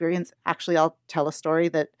few experience. Actually, I'll tell a story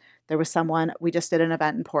that there was someone, we just did an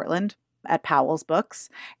event in Portland, at Powell's Books,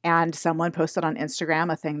 and someone posted on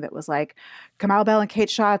Instagram a thing that was like, Kamau Bell and Kate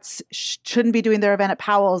Schatz shouldn't be doing their event at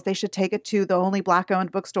Powell's. They should take it to the only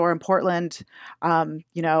Black-owned bookstore in Portland, and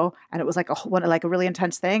it was like a really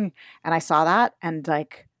intense thing. And I saw that, and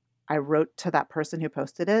like I wrote to that person who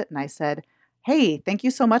posted it, and I said, hey, thank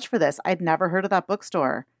you so much for this. I'd never heard of that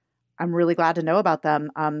bookstore. I'm really glad to know about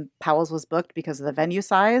them. Powell's was booked because of the venue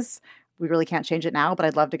size. We really can't change it now, but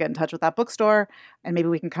I'd love to get in touch with that bookstore and maybe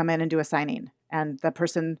we can come in and do a signing. And the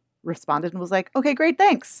person responded and was like, okay, great,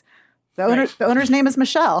 thanks. The owner's name is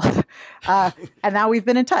Michelle. And now we've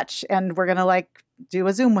been in touch and we're going to like do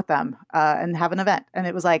a Zoom with them and have an event. And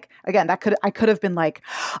it was like, again, I could have been like,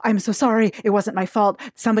 I'm so sorry. It wasn't my fault.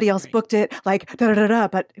 Somebody else booked it. Like, da-da-da-da.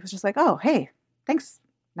 But it was just like, oh, hey, thanks.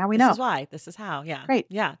 Now we know. This is why. This is how. Yeah. Great.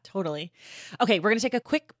 Yeah, totally. Okay, we're going to take a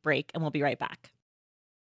quick break and we'll be right back.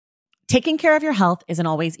 Taking care of your health isn't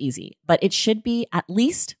always easy, but it should be at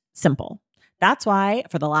least simple. That's why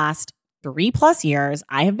for the last 3+ years,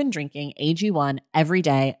 I have been drinking AG1 every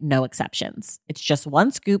day, no exceptions. It's just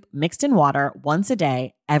 1 scoop mixed in water once a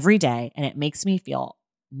day, every day, and it makes me feel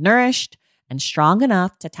nourished and strong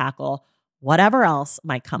enough to tackle whatever else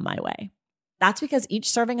might come my way. That's because each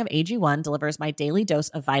serving of AG1 delivers my daily dose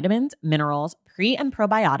of vitamins, minerals, pre- and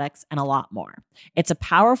probiotics, and a lot more. It's a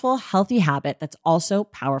powerful, healthy habit that's also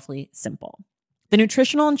powerfully simple. The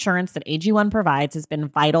nutritional insurance that AG1 provides has been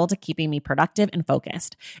vital to keeping me productive and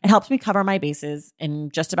focused. It helps me cover my bases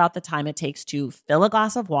in just about the time it takes to fill a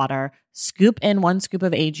glass of water, scoop in 1 scoop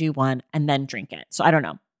of AG1, and then drink it. So I don't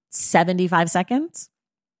know, 75 seconds?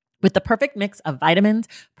 With the perfect mix of vitamins,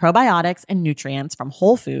 probiotics, and nutrients from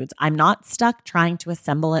whole foods, I'm not stuck trying to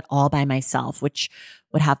assemble it all by myself, which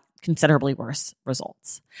would have considerably worse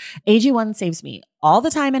results. AG1 saves me all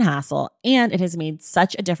the time and hassle, and it has made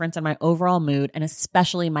such a difference in my overall mood and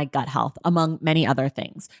especially my gut health, among many other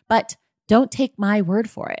things. But don't take my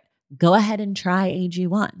word for it. Go ahead and try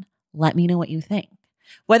AG1. Let me know what you think.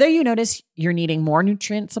 Whether you notice you're needing more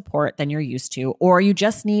nutrient support than you're used to, or you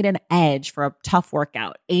just need an edge for a tough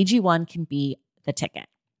workout, AG1 can be the ticket.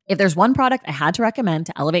 If there's one product I had to recommend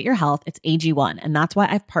to elevate your health, it's AG1, and that's why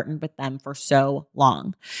I've partnered with them for so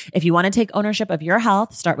long. If you want to take ownership of your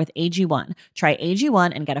health, start with AG1. Try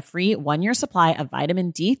AG1 and get a free 1-year supply of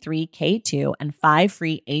vitamin D3, K2, and 5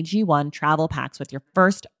 free AG1 travel packs with your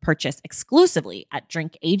first purchase exclusively at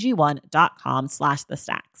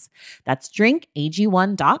drinkag1.com/thestacks. That's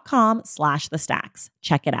drinkag1.com/thestacks.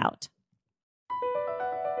 Check it out.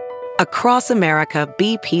 Across America,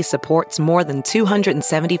 BP supports more than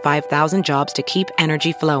 275,000 jobs to keep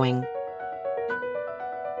energy flowing.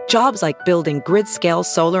 Jobs like building grid-scale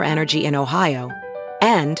solar energy in Ohio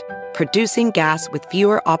and producing gas with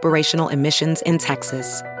fewer operational emissions in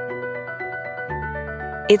Texas.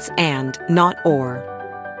 It's and, not or.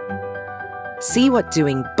 See what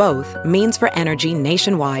doing both means for energy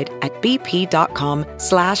nationwide at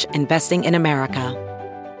bp.com/investing in America.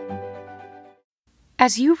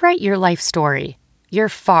 As you write your life story, you're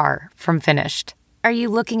far from finished. Are you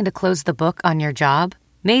looking to close the book on your job?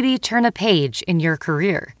 Maybe turn a page in your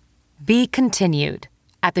career? Be continued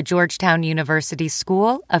at the Georgetown University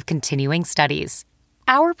School of Continuing Studies.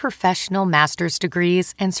 Our professional master's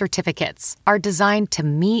degrees and certificates are designed to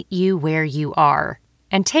meet you where you are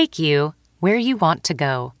and take you where you want to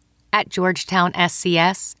go. At Georgetown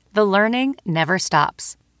SCS, the learning never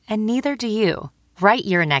stops, and neither do you. Write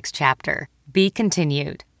your next chapter. Be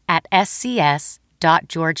continued at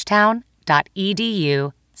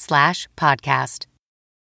scs.georgetown.edu/podcast.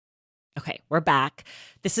 Okay, we're back.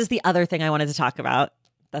 This is the other thing I wanted to talk about.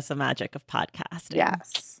 That's the magic of podcasting.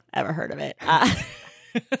 Yes. Ever heard of it?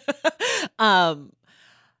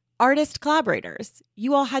 Artist collaborators.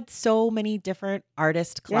 You all had so many different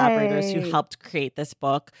artist collaborators who helped create this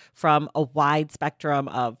book from a wide spectrum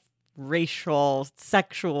of racial,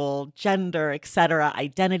 sexual, gender, etc.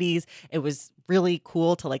 identities. It was really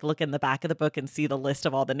cool to like look in the back of the book and see the list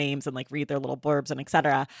of all the names and like read their little blurbs and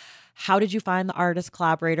etc. How did you find the artist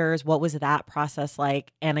collaborators? What was that process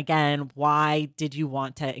like? And again, why did you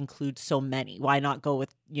want to include so many? Why not go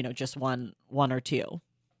with, just one or two?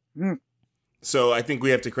 So I think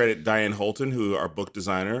we have to credit Diane Holton, who our book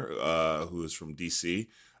designer, who is from DC.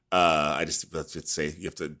 Let's just say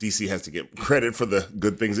DC has to get credit for the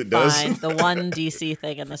good things it does. Fine, the one DC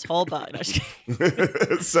thing in this whole book. No, just kidding.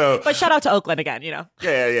 But shout out to Oakland again, Yeah.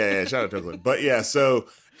 Shout out to Oakland. But yeah,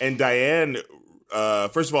 and Diane,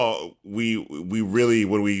 first of all, we really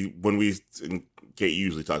when we Kate, you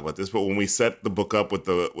usually talk about this, but when we set the book up with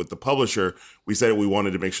the publisher, we said we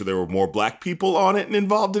wanted to make sure there were more Black people on it and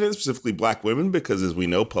involved in it, specifically Black women, because as we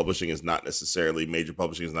know, publishing is not necessarily, major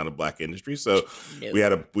publishing is not a Black industry. So we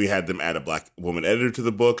had them add a Black woman editor to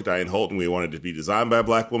the book, Diane Holton. We wanted it to be designed by a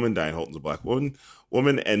Black woman. Diane Holton's a Black woman.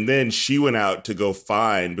 And then she went out to go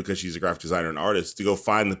find, because she's a graphic designer and artist, to go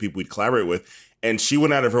find the people we'd collaborate with. And she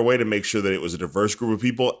went out of her way to make sure that it was a diverse group of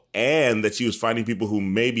people and that she was finding people who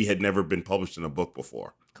maybe had never been published in a book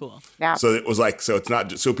before. Cool. Yeah. So it was like, so it's not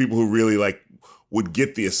just, so people who really like would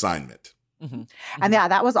get the assignment. Mm-hmm. And yeah,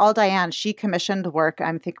 that was all Diane. She commissioned work.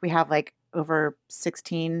 I think we have like over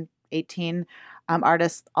 16, 18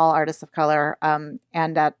 artists, all artists of color. And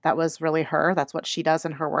that was really her. That's what she does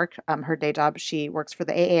in her work. Her day job, she works for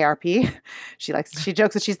the AARP. She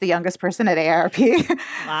jokes that she's the youngest person at AARP.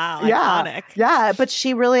 Wow. Yeah. Iconic. Yeah. But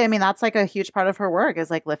she really, I mean, that's like a huge part of her work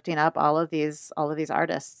is like lifting up all of these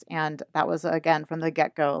artists. And that was, again, from the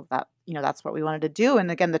get-go that, that's what we wanted to do.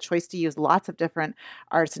 And again, the choice to use lots of different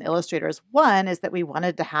artists and illustrators. One is that we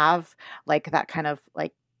wanted to have like that kind of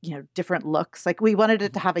like, different looks. Like we wanted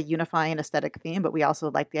it to have a unifying aesthetic theme, but we also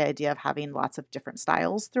like the idea of having lots of different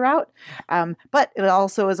styles throughout. But it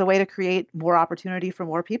also is a way to create more opportunity for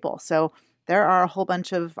more people. So there are a whole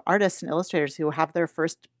bunch of artists and illustrators who have their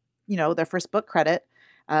first book credit.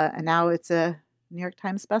 And now it's a New York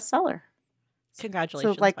Times bestseller.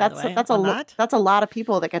 Congratulations. So like that's a lot of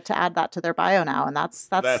people that get to add that to their bio now. And that's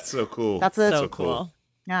so cool. That's so cool.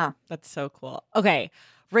 Yeah. That's so cool. Okay.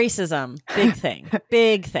 Racism, big thing,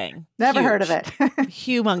 big thing. Never Huge, heard of it.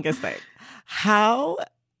 Humongous thing.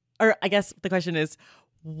 I guess the question is,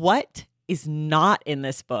 what is not in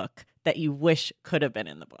this book that you wish could have been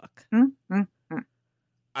in the book? Mm-hmm.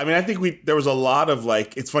 I mean, I think there was a lot of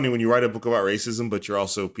like, it's funny when you write a book about racism, but you're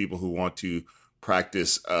also people who want to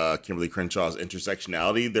practice Kimberly Crenshaw's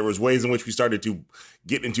intersectionality. There was ways in which we started to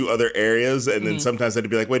get into other areas. And then sometimes I had to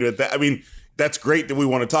be like, wait a minute, that's great that we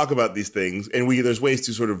want to talk about these things. And there's ways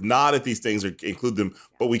to sort of nod at these things or include them,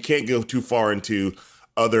 but we can't go too far into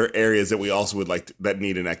other areas that we also would like that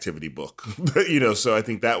need an activity book. So I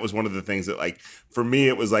think that was one of the things that like, for me,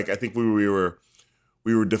 it was like, I think we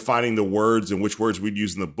were defining the words and which words we'd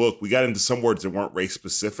use in the book. We got into some words that weren't race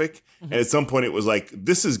specific. And at some point it was like,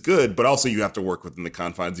 this is good, but also you have to work within the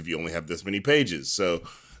confines if you only have this many pages. So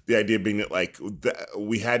the idea being that like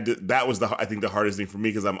we had to, that was I think the hardest thing for me,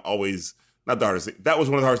 because I'm always, not the hardest thing, that was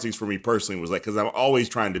one of the hardest things for me personally, was like, because I'm always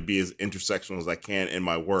trying to be as intersectional as I can in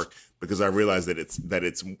my work, because I realize that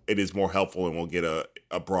it is more helpful and we'll get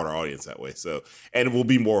a broader audience that way. So, and it will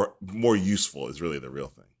be more useful is really the real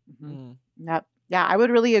thing. Mm-hmm. Yep. Yeah, I would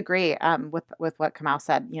really agree with what Kamau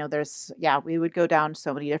said. We would go down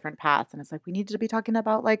so many different paths, and it's like we need to be talking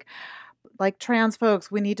about like trans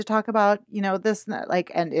folks. We need to talk about this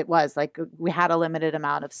like, and it was like we had a limited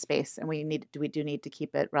amount of space, and we do need to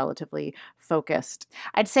keep it relatively focused.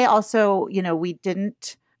 I'd say also we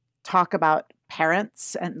didn't talk about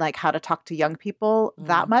parents and like how to talk to young people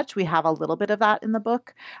that much. We have a little bit of that in the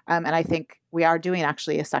book. And I think we are doing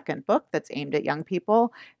actually a second book that's aimed at young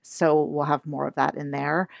people. So we'll have more of that in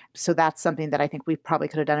there. So that's something that I think we probably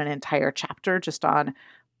could have done an entire chapter just on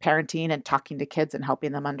parenting and talking to kids and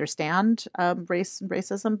helping them understand race and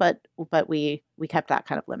racism. But we kept that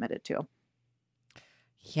kind of limited too.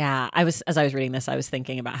 Yeah, as I was reading this, I was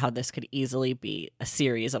thinking about how this could easily be a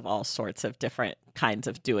series of all sorts of different kinds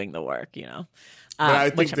of doing the work, But I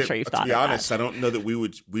think which I'm that, sure you've to thought be of honest, that. I don't know that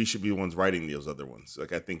we should be the ones writing those other ones.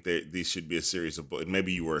 Like I think these should be a series of books.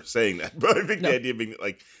 Maybe you were saying that, but I think the idea being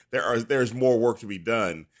like there's more work to be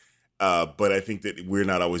done. But I think that we're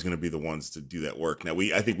not always going to be the ones to do that work. Now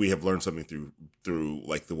I think we have learned something through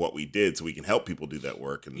like what we did, so we can help people do that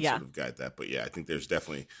work and sort of guide that. But yeah, I think there's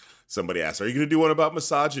definitely, somebody asked, are you going to do one about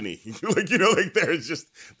misogyny?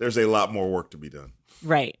 There's a lot more work to be done.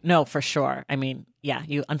 Right. No, for sure. I mean, yeah,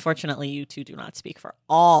 unfortunately, you two do not speak for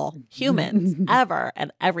all humans ever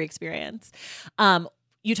and every experience.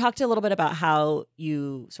 You talked a little bit about how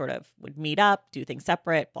you sort of would meet up, do things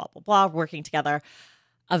separate, blah, blah, blah, working together.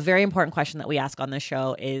 A very important question that we ask on this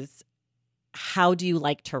show is, how do you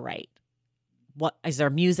like to write? What is there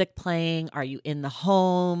music playing? Are you in the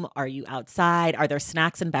home? Are you outside? Are there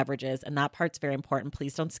snacks and beverages? And that part's very important.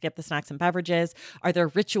 Please don't skip the snacks and beverages. Are there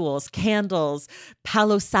rituals, candles,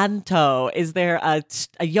 Palo Santo? Is there a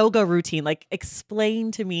yoga routine? Like,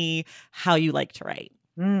 explain to me how you like to write.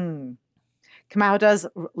 Kamau does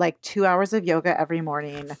like 2 hours of yoga every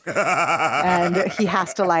morning, and he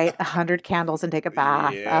has to light 100 candles and take a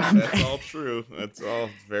bath. Yeah, that's all true. That's all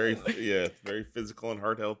very very physical and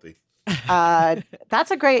heart healthy.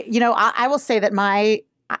 That's a great, I will say that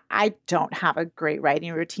I don't have a great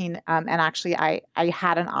writing routine. And actually, I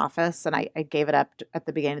had an office and I gave it up at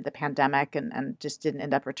the beginning of the pandemic and just didn't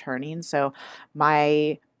end up returning. So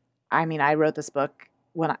I wrote this book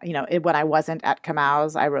when I wasn't at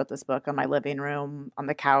Kamau's. I wrote this book on my living room, on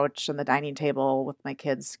the couch, on the dining table with my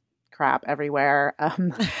kids crap everywhere.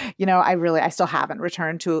 I still haven't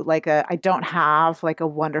returned to I don't have like a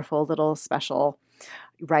wonderful little special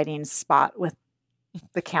writing spot with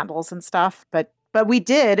the candles and stuff, but we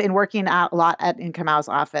did, in working out a lot in Kamau's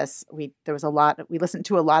office. We listened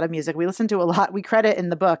to a lot of music. We credit in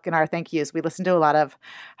the book in our thank yous. We listened to a lot of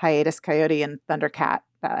Hiatus Coyote and Thundercat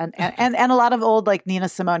and a lot of old like Nina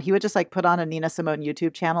Simone. He would just like put on a Nina Simone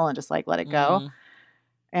YouTube channel and just like let it go.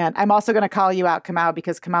 And I'm also going to call you out, Kamau,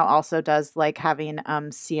 because Kamau also does like having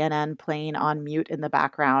CNN playing on mute in the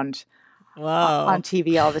background. On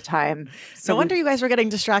TV all the time. So no wonder you guys were getting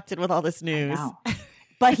distracted with all this news.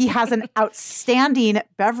 But he has an outstanding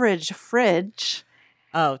beverage fridge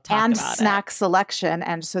and snack selection.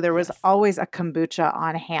 And so there was always a kombucha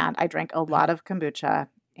on hand. I drank a lot of kombucha.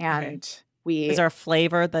 And Is there a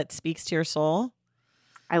flavor that speaks to your soul?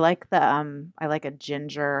 I like a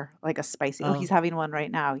ginger, like a spicy. Oh, he's having one right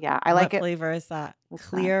now. Yeah. I like it. What flavor is that?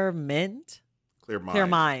 Clear mint? Clear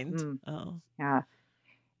mind. Oh. Yeah.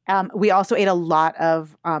 We also ate a lot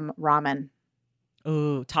of ramen.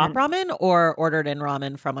 Ooh, ramen or ordered in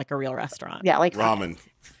ramen from like a real restaurant? Yeah, like ramen.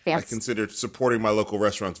 I consider supporting my local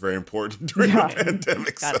restaurants very important during the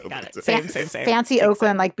pandemic. Got it. Same. Fancy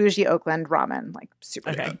Oakland, like bougie Oakland ramen, like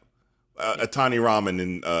super good. Atani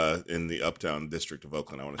Ramen in the Uptown District of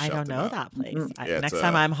Oakland. I want to shout them out. I don't know that place. Next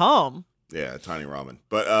time I'm home. Yeah, Atani Ramen.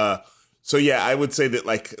 But so yeah, I would say that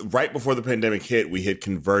like right before the pandemic hit, we had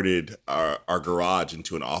converted our garage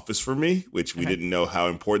into an office for me, which we didn't know how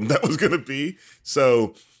important that was going to be.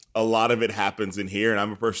 So a lot of it happens in here, and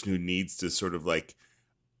I'm a person who needs to sort of like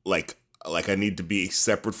I need to be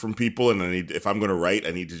separate from people, and if I'm going to write,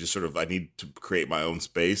 I need to create my own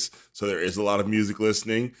space. So there is a lot of music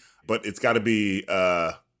listening, but it's got to be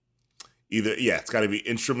it's got to be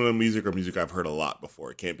instrumental music or music I've heard a lot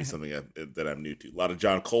before. It can't be something that I'm new to. A lot of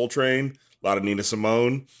John Coltrane, a lot of Nina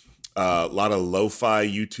Simone, a lot of lo-fi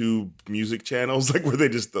YouTube music channels, like where they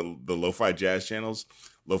just the lo-fi jazz channels,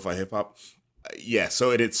 lo-fi hip hop.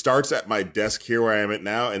 So it starts at my desk here where I am at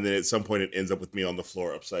now, and then at some point it ends up with me on the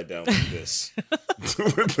floor upside down like this,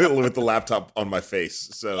 with the laptop on my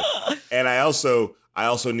face. So, and I also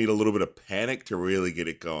need a little bit of panic to really get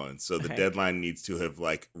it going. So the deadline needs to have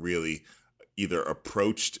like really either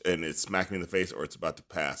approached and it's smacking me in the face, or it's about to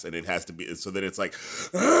pass, and it has to be. So then it's like,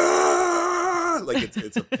 like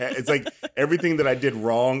it's like everything that I did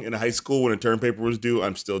wrong in high school when a term paper was due,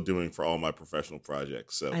 I'm still doing for all my professional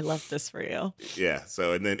projects. So I love this for you. Yeah.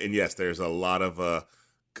 So and yes, there's a lot of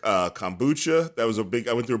kombucha.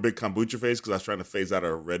 I went through a big kombucha phase because I was trying to phase out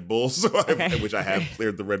a Red Bull, which I have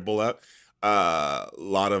cleared the Red Bull out. A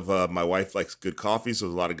lot of my wife likes good coffee, so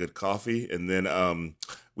there's a lot of good coffee. And then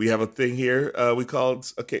we have a thing here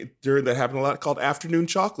during that happened a lot called afternoon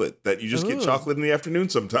chocolate, that you just get chocolate in the afternoon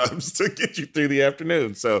sometimes to get you through the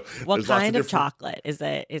afternoon. So what kind of chocolate? Is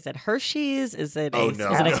it Hershey's? Is it a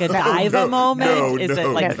Godiva moment? Is it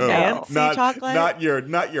like fancy chocolate?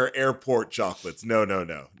 Not your airport chocolates. No.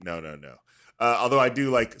 Although I do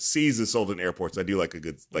like C's is sold in airports. I do like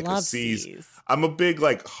a C's. I'm a big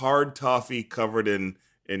like hard toffee covered in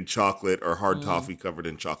chocolate, or hard toffee covered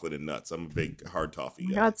in chocolate and nuts. I'm a big hard toffee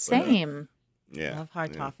guy. God, same. Yeah. Love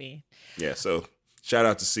hard toffee. Yeah, so shout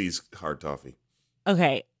out to C's hard toffee.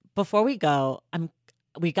 Okay, before we go,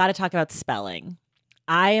 we got to talk about spelling.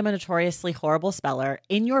 I am a notoriously horrible speller.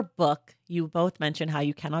 In your book, you both mentioned how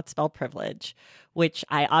you cannot spell privilege, which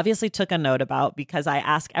I obviously took a note about because I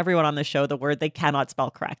ask everyone on the show the word they cannot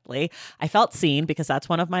spell correctly. I felt seen because that's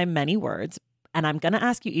one of my many words. And I'm going to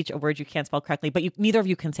ask you each a word you can't spell correctly, but neither of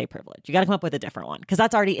you can say privilege. You got to come up with a different one because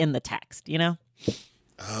that's already in the text, you know?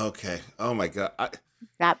 Okay. Oh, my God.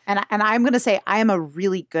 And I'm going to say I am a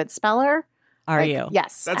really good speller. Are you?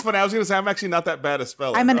 Yes. That's funny. I was going to say I'm actually not that bad a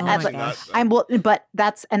speller. But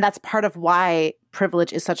that's part of why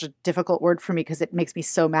privilege is such a difficult word for me, because it makes me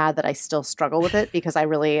so mad that I still struggle with it, because I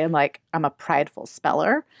really am I'm a prideful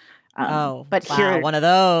speller. Here, one of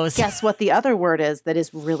those. Guess what the other word is that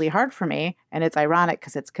is really hard for me, and it's ironic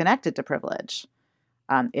because it's connected to privilege.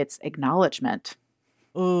 It's acknowledgement.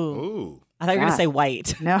 Ooh. I thought you were going to say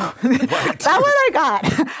white. No, that's what I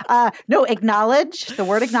got. No, acknowledge, the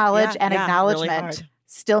word acknowledge and acknowledgement really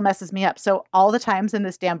still messes me up. So all the times in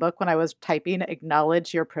this damn book when I was typing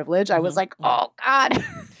acknowledge your privilege, I was like, oh God.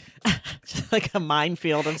 Just like a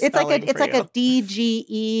minefield of spelling. It's like a D, G,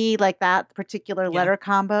 E, like that particular letter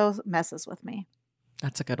combo messes with me.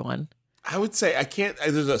 That's a good one. I would say I can't.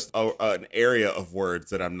 There's an area of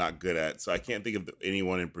words that I'm not good at, so I can't think of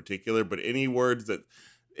anyone in particular. But any words that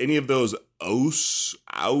any of those aus,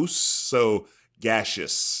 so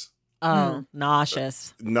gaseous. Oh,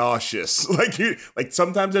 nauseous. Nauseous. Like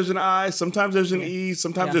sometimes there's an I, sometimes there's an E,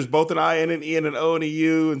 sometimes there's both an I and an E and an O and a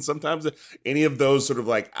U, and sometimes any of those sort of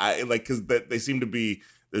like because they seem to be.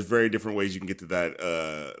 There's very different ways you can get to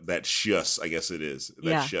that shuss, I guess it is.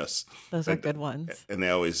 That shuss. Those are good ones. And they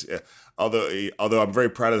always, although I'm very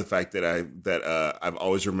proud of the fact that I've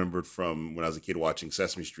always remembered from when I was a kid watching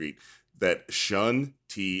Sesame Street that shun,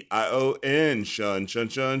 Tion, shun, Tion,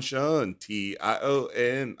 I'm old.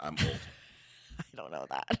 I don't know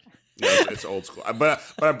that. Yeah, it's old school. But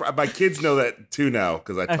my kids know that too now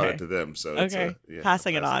because I taught it to them. So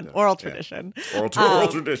passing it on. Oral tradition. Oral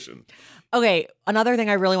tradition. Okay, another thing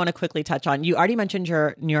I really want to quickly touch on. You already mentioned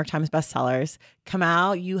your New York Times bestsellers.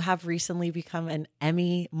 Kamau, you have recently become an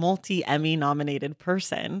multi-Emmy nominated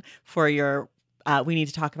person for your We Need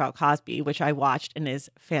to Talk About Cosby, which I watched and is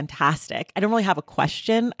fantastic. I don't really have a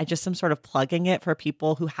question. I just am sort of plugging it for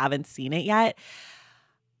people who haven't seen it yet.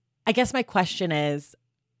 I guess my question is,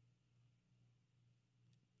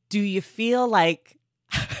 do you feel like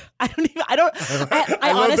I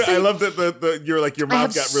honestly love that you're like your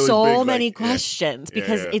mouth got really big. So many questions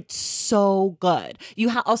because it's so good.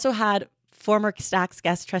 You also had former Stax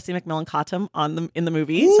guest Tressie McMillan Cottom in the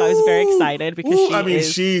movie, so I was very excited because we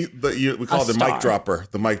call it the mic dropper.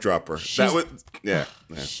 The mic dropper. That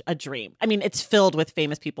was a dream. I mean, it's filled with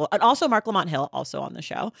famous people, and also Mark Lamont Hill also on the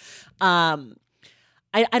show.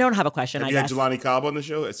 I don't have a question. Have I you guess. had Jelani Cobb on the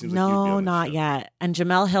show? It seems no, like you'd be on the not show. yet. And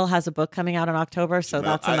Jamel Hill has a book coming out in October, so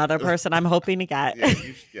that's another person I'm hoping to get.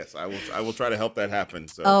 Yes, I will try to help that happen.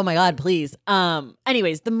 So. Oh my God, please.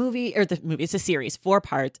 Anyways, the movie, it's a series, 4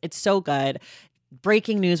 parts. It's so good.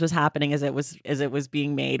 Breaking news was happening as it was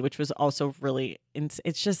being made, which was also really.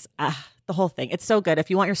 It's just the whole thing. It's so good. If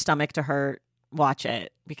you want your stomach to hurt, watch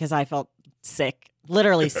it because I felt sick.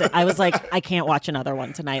 Literally sick. I was like, I can't watch another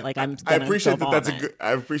one tonight. Like I appreciate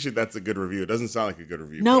I appreciate that's a good review. It doesn't sound like a good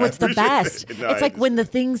review. No, it's the best. It's like when the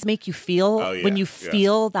things make you feel when you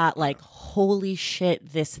feel that like, holy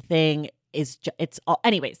shit, this thing is it's all.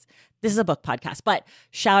 Anyways, this is a book podcast, but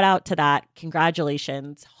shout out to that.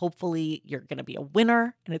 Congratulations. Hopefully you're going to be a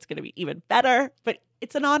winner and it's going to be even better, but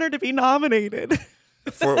it's an honor to be nominated.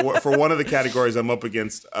 for one of the categories I'm up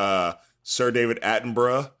against Sir David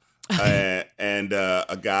Attenborough. And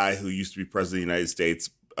a guy who used to be president of the United States,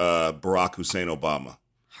 Barack Hussein Obama.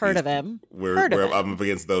 Heard of him. I'm up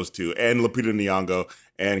against those two, and Lupita Nyong'o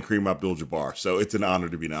and Kareem Abdul-Jabbar. So it's an honor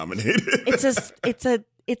to be nominated.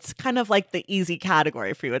 It's kind of like the easy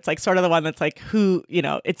category for you. It's like sort of the one that's like who,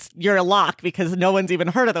 you're a lock because no one's even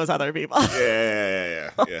heard of those other people.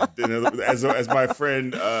 Yeah. As my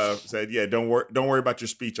friend said, don't worry about your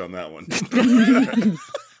speech on that one.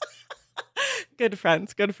 Good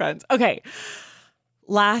friends. Okay.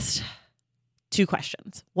 Last 2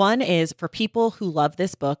 questions. One is for people who love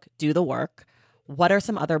this book, do the work. What are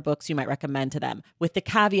some other books you might recommend to them? With the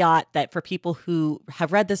caveat that for people who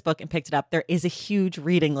have read this book and picked it up, there is a huge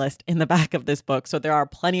reading list in the back of this book. So there are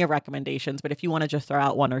plenty of recommendations. But if you want to just throw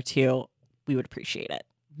out 1 or 2, we would appreciate it.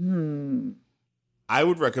 I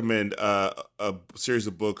would recommend a series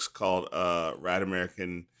of books called Rad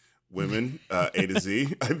American Women, A to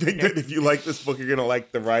Z. I think that if you like this book, you're going to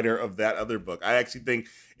like the writer of that other book. I actually think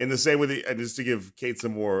in the same way, and just to give Kate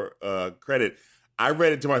some more credit, I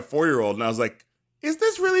read it to my 4-year-old and I was like, is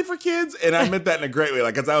this really for kids? And I meant that in a great way.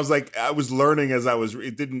 Like, cause I was like, I was learning as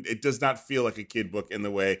it does not feel like a kid book in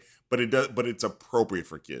the way, but it's appropriate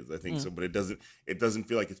for kids, I think so. But it doesn't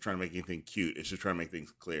feel like it's trying to make anything cute. It's just trying to make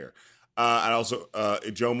things clear. And also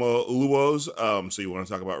Ijeoma Oluwo's So You Want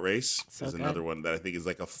to Talk About Race is another one that I think is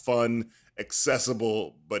like a fun,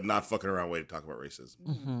 accessible, but not fucking around way to talk about racism.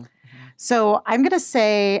 Mm-hmm. So I'm going to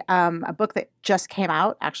say a book that just came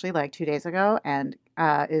out actually like 2 days ago and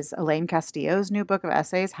is Elaine Castillo's new book of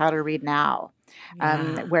essays, How to Read Now,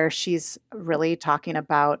 where she's really talking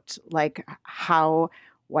about like how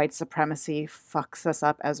white supremacy fucks us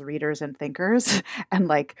up as readers and thinkers. And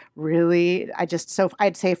like really,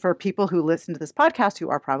 I'd say for people who listen to this podcast who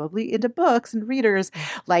are probably into books and readers,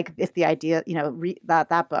 like if the idea, read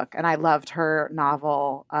that book. And I loved her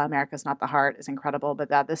novel, America's Not the Heart is incredible, but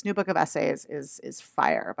this new book of essays is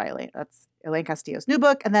fire by Elaine. That's Elaine Castillo's new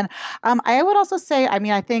book. And then I would also say,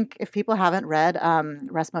 I think if people haven't read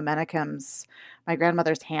Resmaa Menakem's My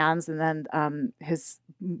Grandmother's Hands, and then his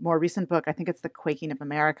more recent book, I think it's The Quaking of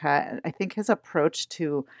America. I think his approach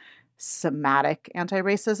to somatic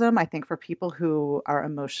anti-racism. I think for people who are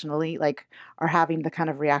emotionally like are having the kind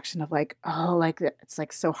of reaction of like, oh, like it's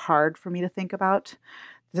like so hard for me to think about.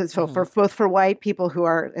 So for both for white people who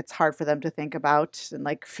are, it's hard for them to think about and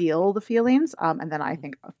like feel the feelings. And then I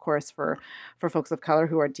think, of course, for folks of color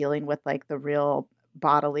who are dealing with like the real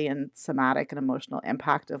bodily and somatic and emotional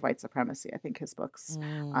impact of white supremacy, I think his books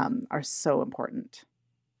are so important.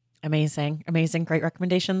 Amazing. Amazing. Great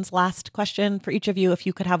recommendations. Last question for each of you. If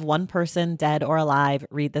you could have one person, dead or alive,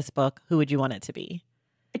 read this book, who would you want it to be?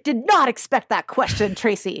 I did not expect that question,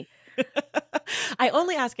 Tracy. I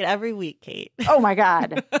only ask it every week, Kate. Oh my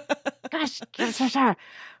God. Gosh. I'm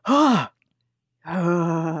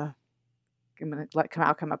going to let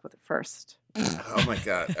Kamau come up with it first. Oh my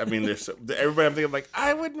God. I mean, there's everybody I'm thinking like,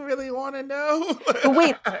 I wouldn't really want to know. But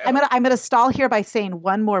wait, I'm gonna stall here by saying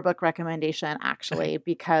one more book recommendation, actually,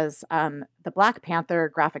 because the Black Panther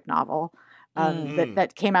graphic novel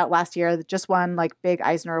that came out last year just won like big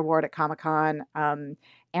Eisner Award at Comic-Con. And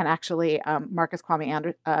actually, Marcus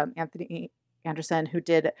Kwame Anthony Anderson, who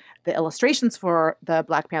did the illustrations for the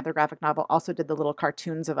Black Panther graphic novel, also did the little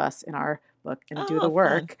cartoons of us in our book and Do the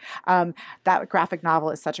Work. That graphic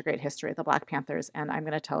novel is such a great history of the Black Panthers. And I'm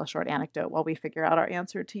going to tell a short anecdote while we figure out our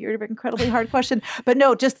answer to your incredibly hard question. But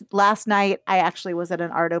no, just last night, I actually was at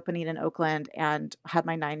an art opening in Oakland and had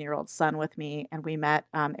my 9-year-old son with me. And we met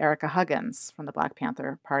Erica Huggins from the Black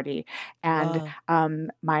Panther Party. And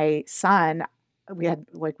my son, we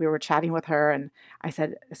were chatting with her, and I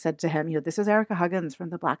said to him, this is Erica Huggins from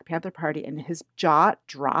the Black Panther Party, and his jaw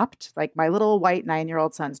dropped. Like my little white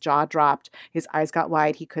 9-year-old son's jaw dropped. His eyes got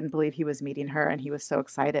wide. He couldn't believe he was meeting her, and he was so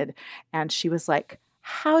excited. And she was like,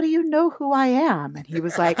 "How do you know who I am?" And he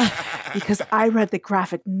was like, "Because I read the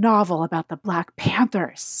graphic novel about the Black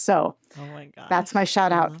Panthers." So oh my God, that's my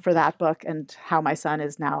shout out for that book and how my son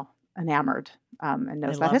is now enamored and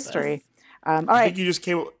knows that history. This. All right. I think you just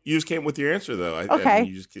came with your answer though.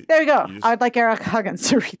 Okay. There you go. I'd like Erica Huggins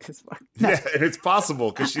to read this book. No. Yeah, and it's possible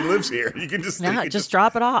because she lives here. You can just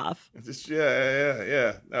drop it off.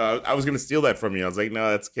 Yeah. No, I was going to steal that from you. I was like, no,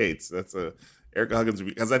 that's Kate's. That's Erica Huggins,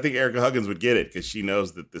 because I think Erica Huggins would get it because she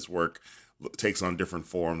knows that this work takes on different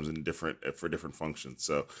forms and for different functions.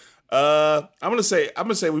 So I'm gonna say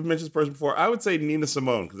we've mentioned this person before. I would say Nina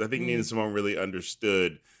Simone, because I think Nina Simone really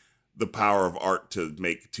understood the power of art to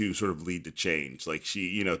sort of lead to change. Like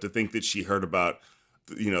she, to think that she heard about,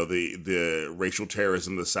 the racial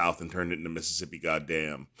terrorism of the South and turned it into Mississippi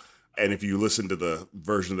Goddamn. And if you listen to the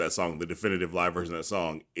version of that song, the definitive live version of that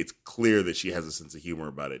song, it's clear that she has a sense of humor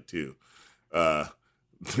about it too.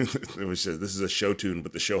 This is a show tune,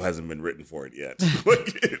 but the show hasn't been written for it yet.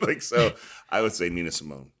 So I would say Nina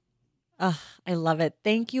Simone. I love it.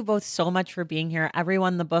 Thank you both so much for being here.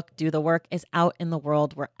 Everyone, the book Do the Work is out in the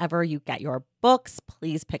world wherever you get your books.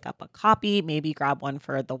 Please pick up a copy. Maybe grab one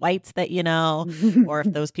for the whites that you know, or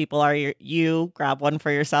if those people are you, grab one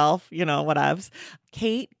for yourself. Whatevs.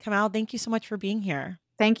 Kate, Kamau, thank you so much for being here.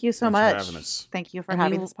 Thank you so Thanks much. for having us. Thank you for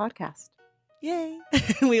having this podcast. Yay.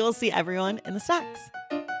 We will see everyone in the stacks.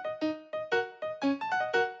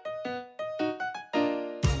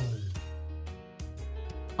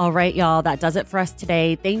 All right, y'all, that does it for us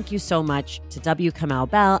today. Thank you so much to W. Kamau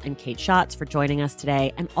Bell and Kate Schatz for joining us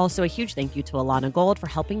today. And also a huge thank you to Alana Gold for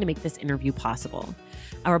helping to make this interview possible.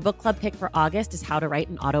 Our book club pick for August is How to Write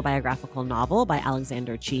an Autobiographical Novel by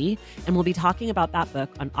Alexander Chee. And we'll be talking about that book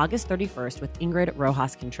on August 31st with Ingrid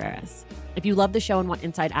Rojas Contreras. If you love the show and want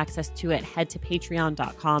inside access to it, head to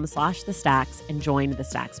patreon.com/thestacks and join the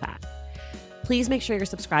Stacks Pack. Please make sure you're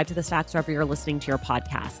subscribed to The Stacks wherever you're listening to your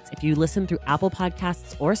podcasts. If you listen through Apple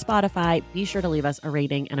Podcasts or Spotify, be sure to leave us a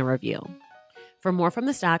rating and a review. For more from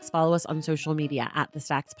The Stacks, follow us on social media at The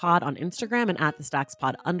Stacks Pod on Instagram and at The Stacks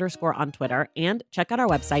Pod _ on Twitter. And check out our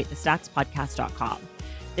website, thestackspodcast.com.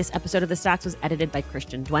 This episode of The Stacks was edited by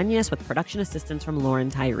Christian Duenas with production assistance from Lauren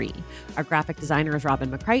Tyree. Our graphic designer is Robin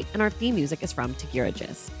McCrite, and our theme music is from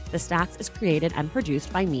Tagirajis. The Stacks is created and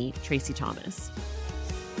produced by me, Tracy Thomas.